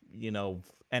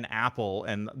an apple,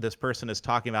 and this person is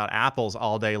talking about apples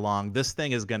all day long, this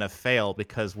thing is going to fail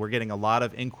because we're getting a lot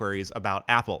of inquiries about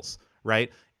apples,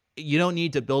 right? You don't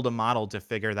need to build a model to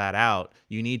figure that out.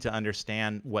 You need to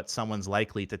understand what someone's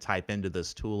likely to type into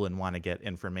this tool and want to get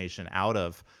information out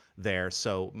of there.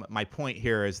 So my point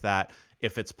here is that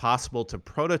if it's possible to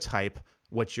prototype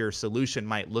what your solution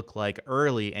might look like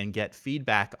early and get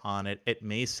feedback on it, it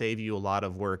may save you a lot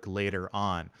of work later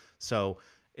on. So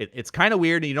it's kind of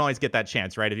weird, and you don't always get that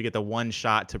chance, right? If you get the one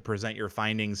shot to present your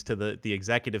findings to the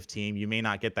executive team, you may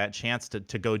not get that chance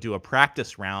to go do a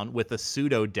practice round with a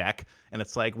pseudo deck. And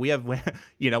it's like,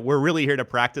 we're really here to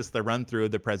practice the run through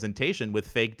of the presentation with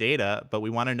fake data, but we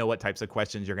want to know what types of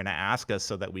questions you're going to ask us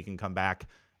so that we can come back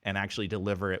and actually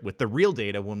deliver it with the real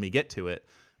data when we get to it.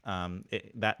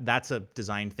 That's a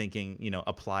design thinking,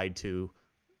 applied to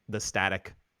the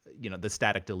static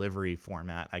delivery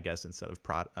format, I guess, instead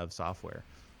of software.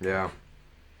 Yeah.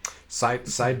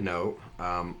 Side note,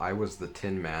 I was the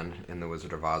Tin Man in The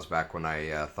Wizard of Oz back when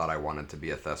I thought I wanted to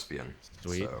be a thespian.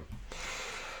 Sweet. So,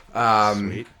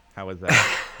 Sweet. How was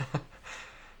that?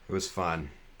 it was fun.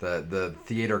 The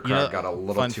theater card got a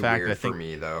little too weird for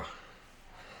me, though.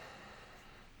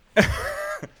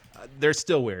 They're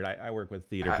still weird. I work with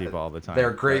theater people all the time. They're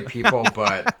great people,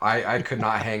 but I could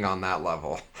not hang on that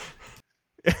level.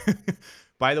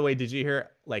 By the way, did you hear,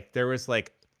 like, there was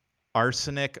like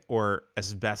arsenic or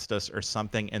asbestos or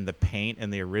something in the paint in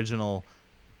the original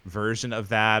version of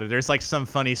that? There's like some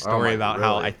funny story about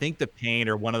how I think the paint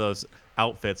or one of those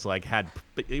outfits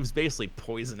it was basically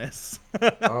poisonous.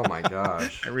 Oh my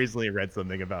gosh. I recently read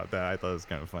something about that. I thought it was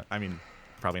kind of fun. I mean,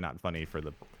 probably not funny for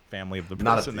the family of the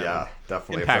person.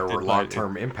 Definitely. If there were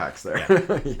long-term impacts there.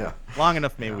 Yeah. Yeah. Long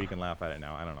enough, maybe we can laugh at it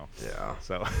now. I don't know. Yeah.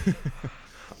 So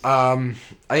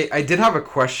I did have a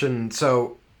question.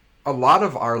 So a lot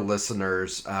of our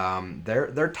listeners,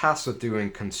 they're tasked with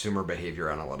doing consumer behavior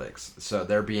analytics. So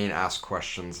they're being asked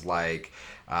questions like,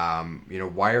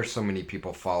 why are so many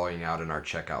people following out in our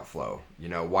checkout flow?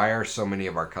 Why are so many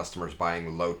of our customers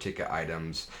buying low ticket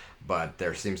items, but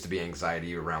there seems to be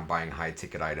anxiety around buying high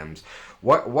ticket items?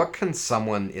 What can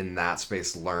someone in that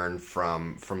space learn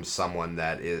from someone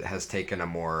that has taken a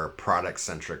more product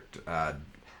centric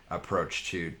approach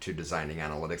to designing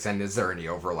analytics? And is there any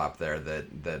overlap there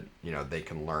that they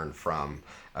can learn from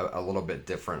a little bit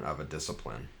different of a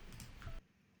discipline?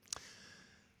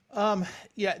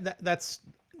 Yeah, that's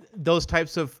those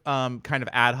types of kind of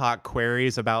ad hoc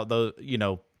queries about those,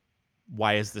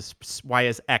 why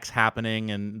is X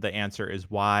happening, and the answer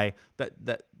is Y.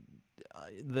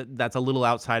 That's a little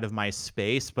outside of my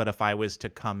space. But if I was to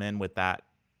come in with that,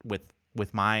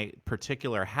 with my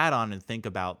particular hat on and think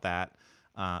about that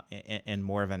in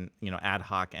more of an ad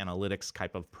hoc analytics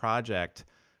type of project,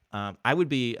 I'd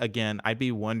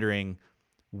be wondering,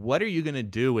 what are you going to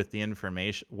do with the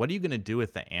information? What are you going to do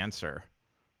with the answer?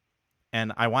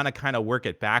 And I want to kind of work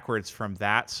it backwards from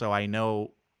that, so I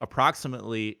know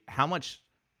approximately how much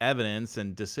evidence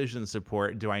and decision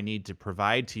support do I need to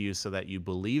provide to you so that you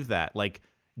believe that. Like,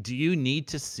 do you need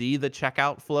to see the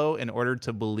checkout flow in order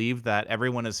to believe that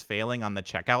everyone is failing on the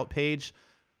checkout page?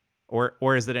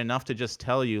 Or is it enough to just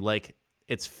tell you, like,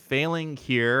 it's failing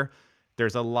here,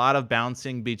 there's a lot of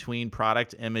bouncing between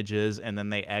product images, and then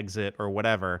they exit or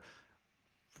whatever?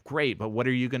 Great, but what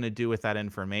are you going to do with that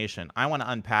information? I want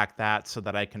to unpack that so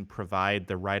that I can provide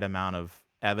the right amount of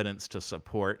evidence to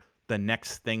support the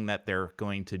next thing that they're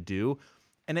going to do.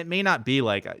 and it may not be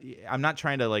like I'm not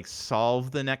trying to like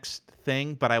solve the next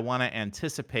thing, but I want to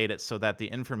anticipate it so that the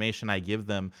information I give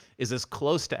them is as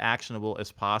close to actionable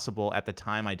as possible at the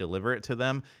time I deliver it to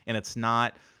them, and it's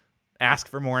not ask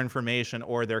for more information,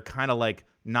 or they're kind of like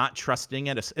not trusting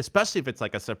it, especially if it's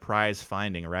like a surprise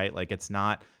finding, right? Like it's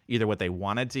not either what they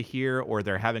wanted to hear, or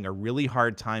they're having a really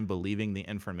hard time believing the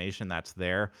information that's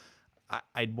there.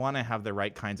 I'd want to have the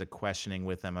right kinds of questioning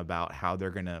with them about how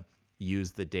they're going to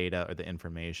use the data or the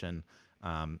information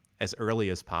as early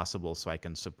as possible, so I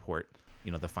can support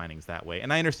the findings that way.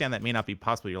 And I understand that may not be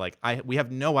possible. You're like, we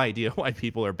have no idea why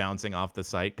people are bouncing off the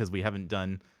site because we haven't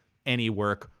done any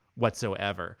work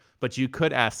whatsoever. But you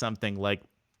could ask something like,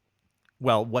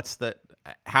 well,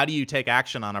 how do you take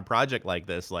action on a project like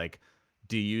this? Like,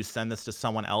 do you send this to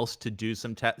someone else to do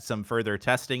some further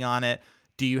testing on it?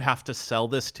 Do you have to sell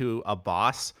this to a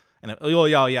boss? And oh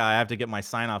yeah, I have to get my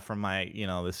sign off from my, the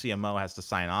CMO has to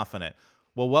sign off on it.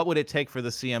 Well, what would it take for the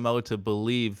CMO to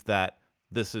believe that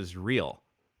this is real?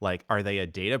 Like, are they a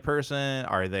data person?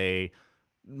 Are they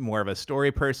more of a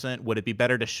story person? Would it be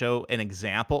better to show an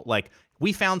example? Like,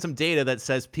 we found some data that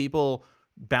says people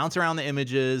bounce around the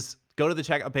images, go to the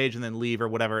checkout page, and then leave, or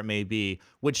whatever it may be.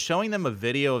 Would showing them a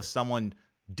video of someone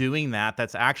doing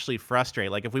that's actually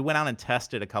frustrating. Like if we went out and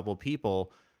tested a couple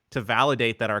people to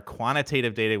validate that our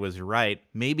quantitative data was right,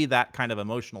 maybe that kind of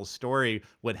emotional story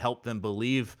would help them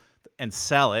believe and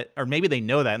sell it. Or maybe they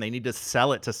know that and they need to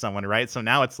sell it to someone, right? So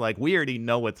now it's like, we already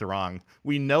know what's wrong.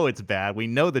 We know it's bad. We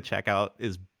know the checkout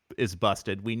is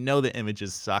busted. We know the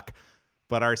images suck,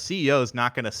 but our CEO is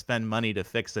not going to spend money to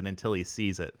fix it until he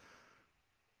sees it.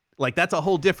 Like, that's a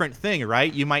whole different thing,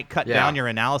 right? You might cut down your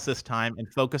analysis time and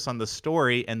focus on the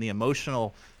story and the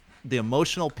emotional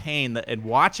pain and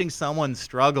watching someone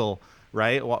struggle,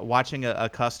 right? Watching a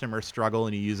customer struggle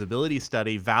in a usability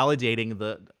study,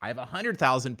 validating I have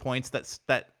 100,000 points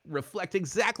that reflect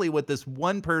exactly what this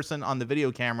one person on the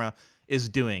video camera is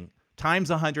doing times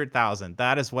 100,000.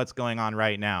 That is what's going on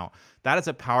right now. That's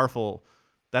a powerful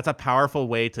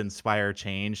way to inspire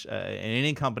change. In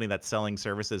any company that's selling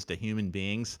services to human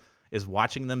beings, is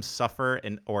watching them suffer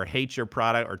or hate your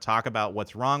product or talk about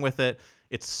what's wrong with it.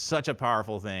 It's such a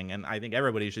powerful thing, and I think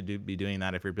everybody should be doing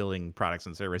that if you're building products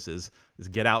and services. Is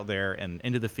get out there and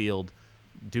into the field,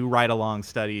 do ride-along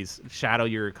studies, shadow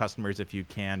your customers if you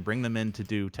can, bring them in to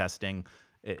do testing.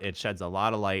 It sheds a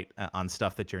lot of light on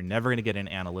stuff that you're never going to get in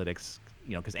analytics.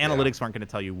 Because analytics aren't going to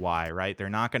tell you why, right? They're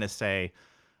not going to say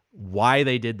why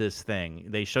they did this thing.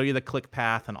 They show you the click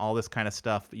path and all this kind of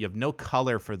stuff. You have no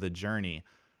color for the journey,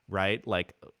 right?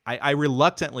 Like I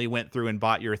reluctantly went through and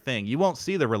bought your thing. You won't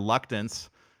see the reluctance.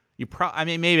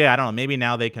 Maybe, I don't know, maybe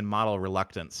now they can model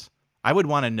reluctance. I would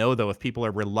want to know though if people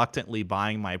are reluctantly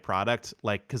buying my product,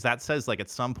 like, because that says like at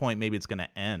some point maybe it's going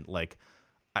to end. Like,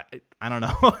 I don't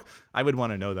know. I would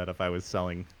want to know that if I was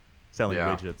selling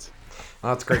widgets.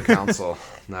 Well, that's great counsel.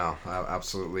 No,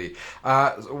 absolutely.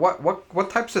 What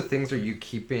types of things are you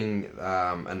keeping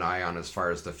an eye on as far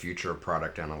as the future of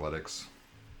product analytics?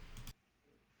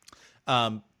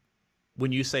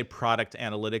 When you say product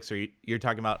analytics, you're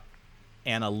talking about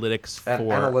analytics for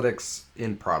analytics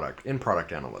in product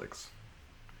analytics?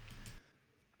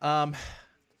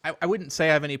 I wouldn't say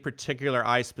I have any particular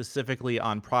eye specifically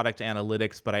on product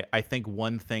analytics, but I think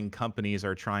one thing companies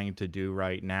are trying to do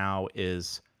right now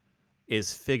is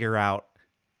figure out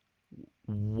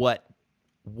what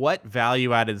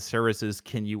value-added services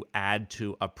can you add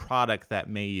to a product that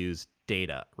may use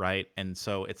data, right? And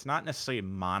so it's not necessarily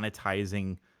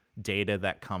monetizing data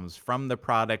that comes from the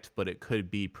product, but it could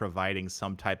be providing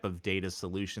some type of data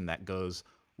solution that goes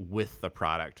with the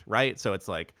product, right? So it's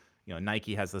like,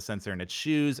 Nike has the sensor in its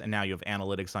shoes, and now you have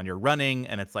analytics on your running,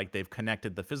 and it's like they've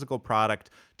connected the physical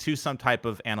product to some type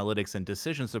of analytics and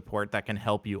decision support that can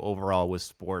help you overall with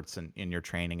sports and in your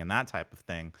training and that type of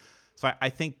thing. So I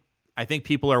think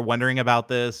people are wondering about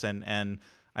this, and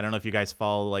I don't know if you guys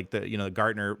follow, like,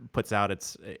 Gartner puts out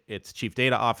its chief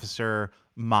data officer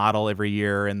model every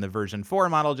year, and the version 4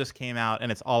 model just came out, and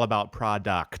it's all about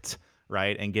product,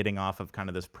 right? And getting off of kind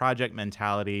of this project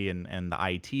mentality and the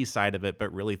IT side of it,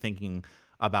 but really thinking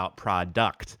about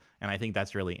product. And I think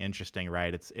that's really interesting,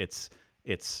 right? It's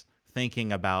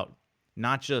thinking about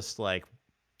not just like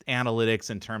analytics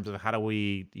in terms of how do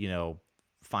we,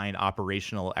 find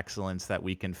operational excellence that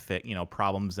we can fit,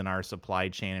 problems in our supply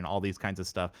chain and all these kinds of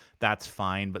stuff. That's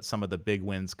fine, but some of the big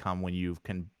wins come when you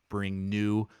can bring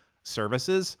new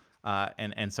services.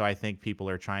 And so I think people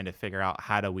are trying to figure out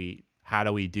how do we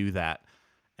do that,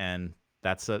 and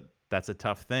that's that's a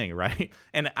tough thing, right?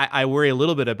 And I worry a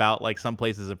little bit about like some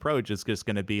places' approach is just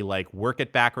going to be like work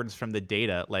it backwards from the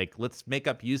data. Like let's make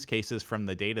up use cases from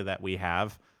the data that we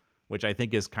have, which I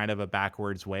think is kind of a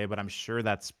backwards way, but I'm sure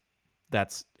that's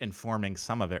informing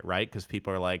some of it, right? Because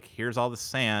people are like, here's all the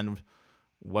sand.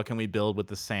 What can we build with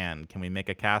the sand? Can we make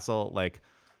a castle? Like,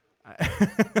 I,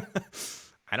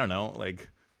 I don't know. Like,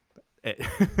 it,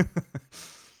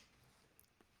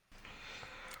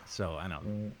 so I don't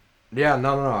know. Yeah,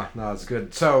 no, it's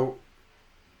good. So,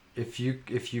 if you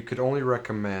could only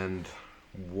recommend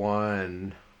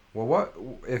one, well, what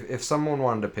if someone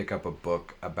wanted to pick up a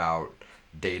book about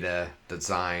data,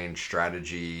 design,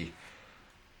 strategy,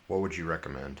 what would you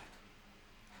recommend?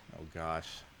 Oh gosh,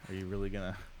 are you really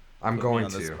gonna I'm put me going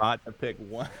on the to. spot to pick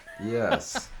one?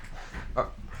 Yes. Uh,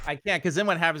 I can't, because then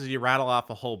what happens is you rattle off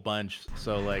a whole bunch.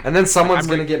 So like, and then someone's I'm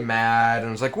gonna get mad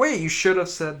and it's like, wait, you should have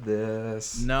said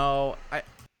this. no,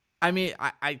 I mean,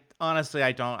 I honestly,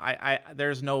 I don't.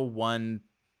 There's no one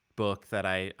book that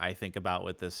I think about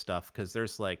with this stuff because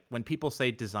there's like when people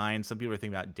say design, some people are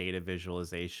thinking about data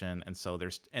visualization, and so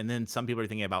and then some people are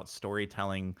thinking about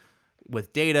storytelling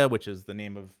with data, which is the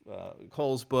name of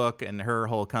Cole's book and her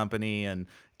whole company, and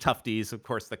Tufte's, of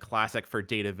course, the classic for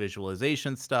data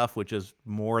visualization stuff, which is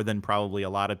more than probably a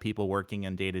lot of people working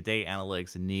in day-to-day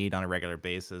analytics need on a regular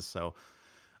basis. So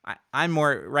I'm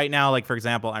more right now, like for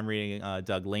example, I'm reading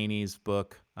Doug Laney's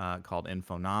book called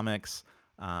Infonomics.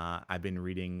 I've been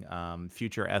reading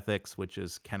Future Ethics, which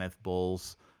is Kenneth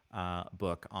Bull's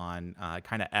book on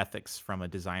kind of ethics from a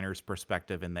designer's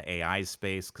perspective in the AI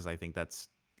space, because I think that's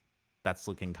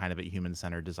looking kind of at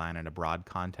human-centered design in a broad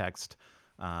context.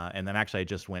 And then actually, I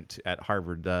just went at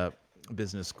Harvard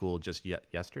Business School just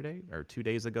yesterday or 2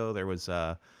 days ago. There was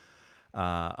a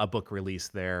book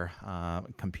released there,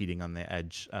 competing on the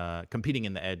edge, competing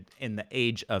in the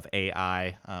age of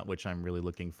AI, which I'm really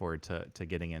looking forward to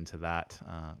getting into that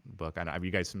book. Are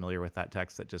you guys familiar with that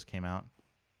text that just came out?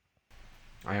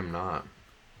 I am not.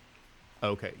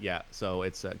 Okay, yeah. So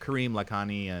it's Kareem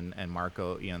Lakhani and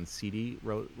Marco Iansiti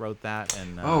wrote that,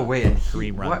 and Oh wait, and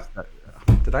Kareem runs what?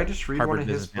 the Did I just read one Harvard of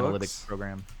his Business books? Analytics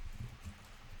program.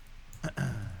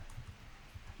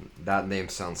 That name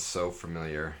sounds so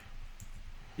familiar.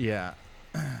 Yeah.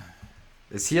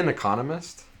 Is he an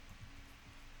economist?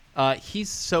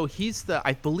 He's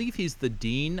I believe he's the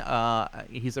dean.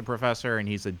 He's a professor and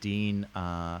he's a dean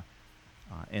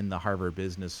in the Harvard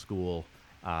Business School.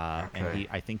 And Okay.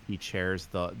 I think he chairs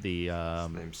the His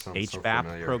name sounds so HBAP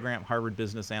familiar. program, Harvard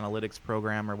Business Analytics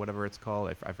program, or whatever it's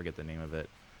called. I forget the name of it.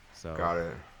 So Got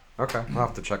it. Okay, I'll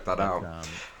have to check that but, out.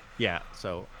 yeah,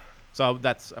 so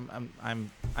that's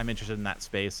I'm interested in that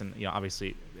space, and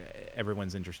obviously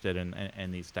everyone's interested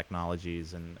in these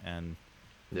technologies, and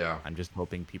Yeah.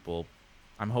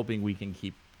 I'm hoping we can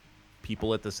keep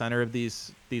people at the center of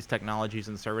these technologies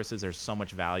and services. There's so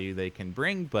much value they can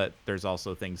bring, but there's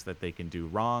also things that they can do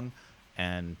wrong,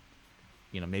 and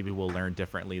maybe we'll learn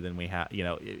differently than we have.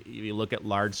 You look at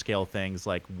large scale things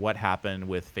like what happened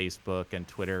with Facebook and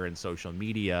Twitter and social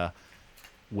media,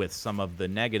 with some of the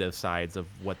negative sides of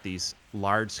what these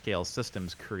large scale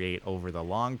systems create over the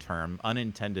long term,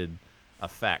 unintended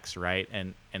effects, right?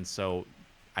 And so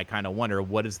I kind of wonder,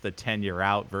 what does the 10-year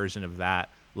out version of that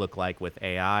look like with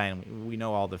AI? And we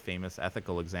know all the famous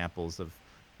ethical examples of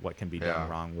what can be done Yeah.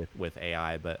 wrong with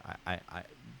AI, but I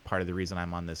part of the reason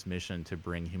I'm on this mission to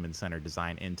bring human-centered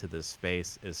design into this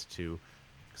space is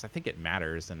because I think it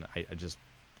matters, and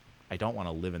I don't want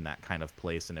to live in that kind of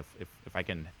place. And if I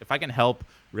can help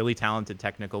really talented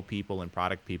technical people and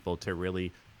product people to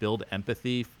really build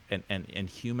empathy and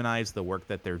humanize the work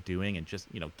that they're doing, and just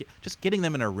just getting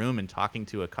them in a room and talking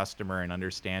to a customer and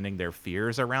understanding their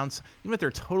fears around, even if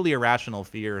they're totally irrational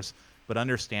fears, but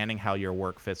understanding how your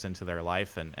work fits into their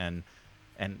life, and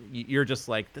you're just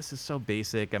like, this is so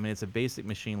basic. I mean, it's a basic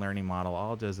machine learning model.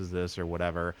 All it does is this or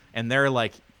whatever. And they're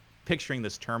like picturing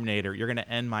this Terminator. You're going to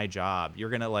end my job. You're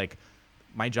going to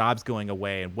my job's going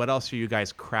away. And what else are you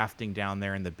guys crafting down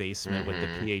there in the basement with the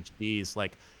PhDs?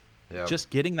 Like, Yep. just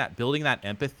building that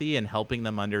empathy and helping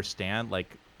them understand like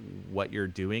what you're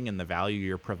doing and the value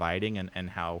you're providing, and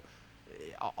how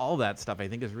all that stuff I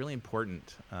think is really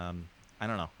important. I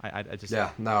don't know. I just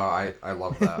Yeah, no, I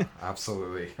love that.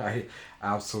 Absolutely. I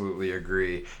absolutely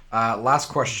agree. Last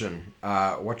question.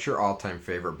 What's your all-time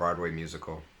favorite Broadway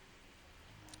musical?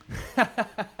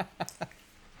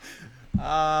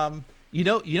 You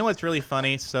know what's really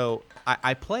funny? So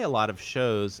I play a lot of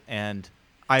shows, and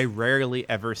I rarely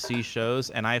ever see shows,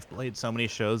 and I've played so many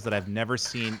shows that I've never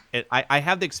seen it. I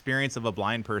have the experience of a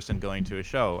blind person going to a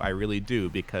show. I really do,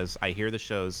 because I hear the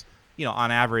shows. On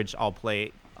average, I'll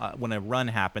play when a run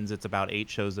happens, it's about 8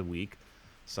 shows a week.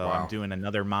 So Wow. I'm doing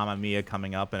another Mamma Mia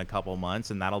coming up in a couple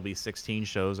months, and that'll be 16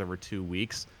 shows over 2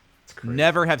 weeks. It's crazy.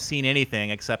 Never have seen anything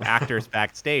except actors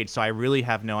backstage, so I really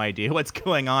have no idea what's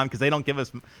going on because they don't give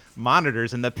us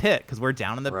monitors in the pit because we're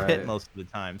down in the Right. pit most of the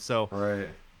time. So Right.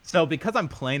 so because I'm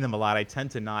playing them a lot, I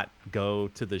tend to not go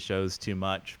to the shows too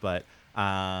much. But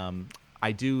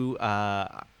I do.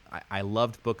 I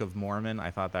loved Book of Mormon.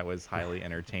 I thought that was highly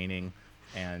entertaining.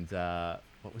 And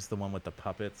what was the one with the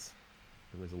puppets?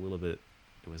 It was a little bit.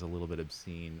 It was a little bit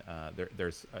obscene.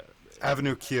 There's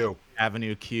Avenue Q.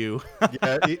 Avenue Q.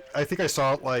 Yeah, I think I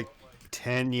saw it like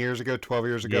 10 years ago, 12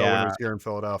 years ago when Yeah. it was here in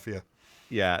Philadelphia.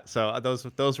 Yeah, so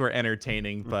those were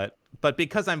entertaining, but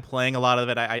because I'm playing a lot of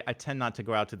it, I tend not to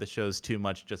go out to the shows too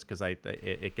much just because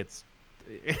it gets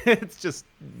it's just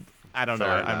I don't know.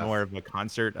 Fair I'm enough. more of a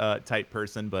concert type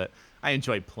person, but I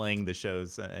enjoy playing the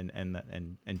shows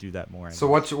and do that more. I So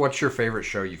guess. what's your favorite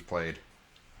show you've played?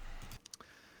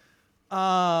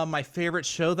 My favorite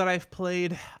show that I've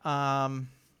played, to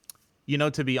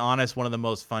be honest, one of the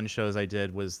most fun shows I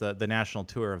did was the national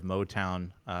tour of Motown.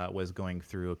 Was going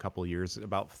through a couple years,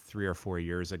 about 3 or 4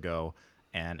 years ago,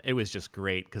 and it was just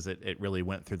great because it really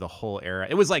went through the whole era.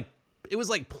 It was like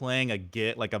playing a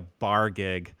gig, like a bar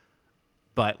gig,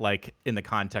 but like in the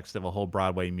context of a whole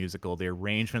Broadway musical. The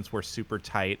arrangements were super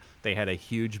tight. They had a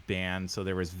huge band, so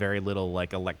there was very little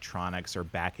like electronics or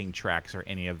backing tracks or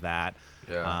any of that.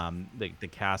 Yeah. The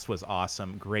cast was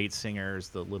awesome. Great singers.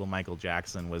 The little Michael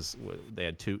Jackson they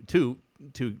had two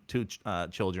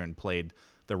children played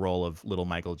the role of little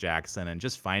Michael Jackson, and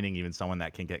just finding even someone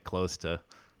that can get close to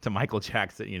Michael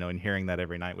Jackson, and hearing that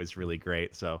every night was really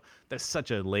great. So there's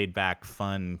such a laid back,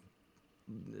 fun,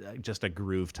 just a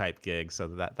groove type gig. So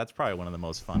that's probably one of the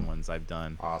most fun ones I've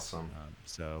done. Awesome.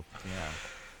 So yeah.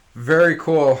 Very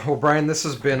cool. Well, Brian, this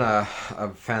has been a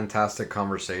fantastic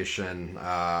conversation.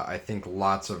 I think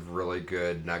lots of really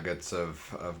good nuggets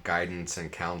of guidance and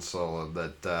counsel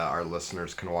that our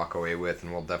listeners can walk away with,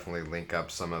 and we'll definitely link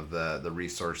up some of the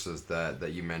resources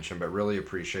that you mentioned. But really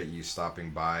appreciate you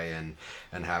stopping by and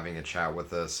having a chat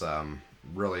with us.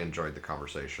 Really enjoyed the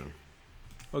conversation.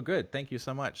 Well, good. Thank you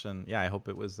so much. And yeah, I hope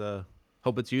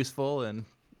hope it's useful, and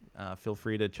feel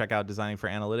free to check out Designing for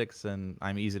Analytics, and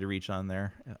I'm easy to reach on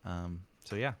there.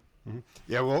 So yeah.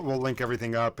 Yeah, we'll link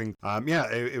everything up. And yeah,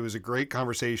 it was a great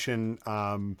conversation.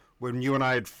 When you and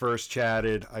I had first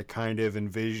chatted, I kind of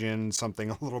envisioned something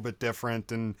a little bit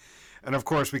different, and of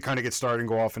course we kind of get started and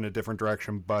go off in a different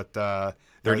direction. But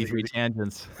 33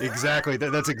 tangents. Exactly.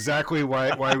 That's exactly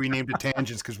why we named it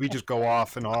Tangents, because we just go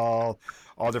off in all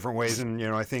different ways. And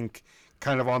I think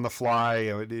kind of on the fly,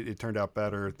 it turned out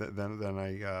better than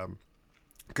I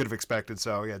could have expected.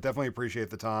 So yeah, definitely appreciate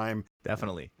the time.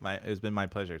 Definitely. It's been my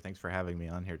pleasure. Thanks for having me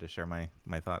on here to share my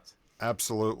thoughts.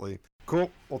 Absolutely.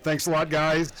 Cool. Well, thanks a lot,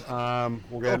 guys.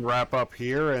 We'll go ahead and wrap up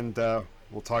here, and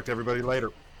we'll talk to everybody later.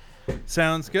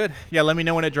 Sounds good. Yeah, let me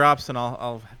know when it drops, and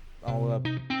I'll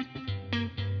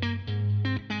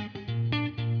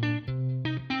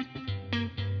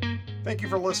Thank you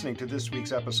for listening to this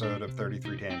week's episode of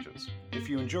 33 Tangents. If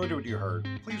you enjoyed what you heard,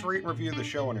 please rate and review the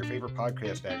show on your favorite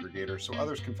podcast aggregator so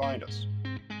others can find us.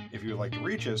 If you would like to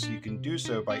reach us, you can do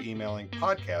so by emailing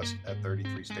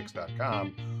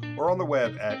podcast@33sticks.com or on the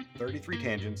web at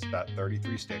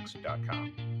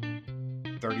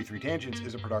 33tangents.33sticks.com. 33 Tangents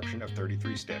is a production of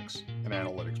 33 Sticks, an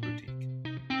analytics boutique.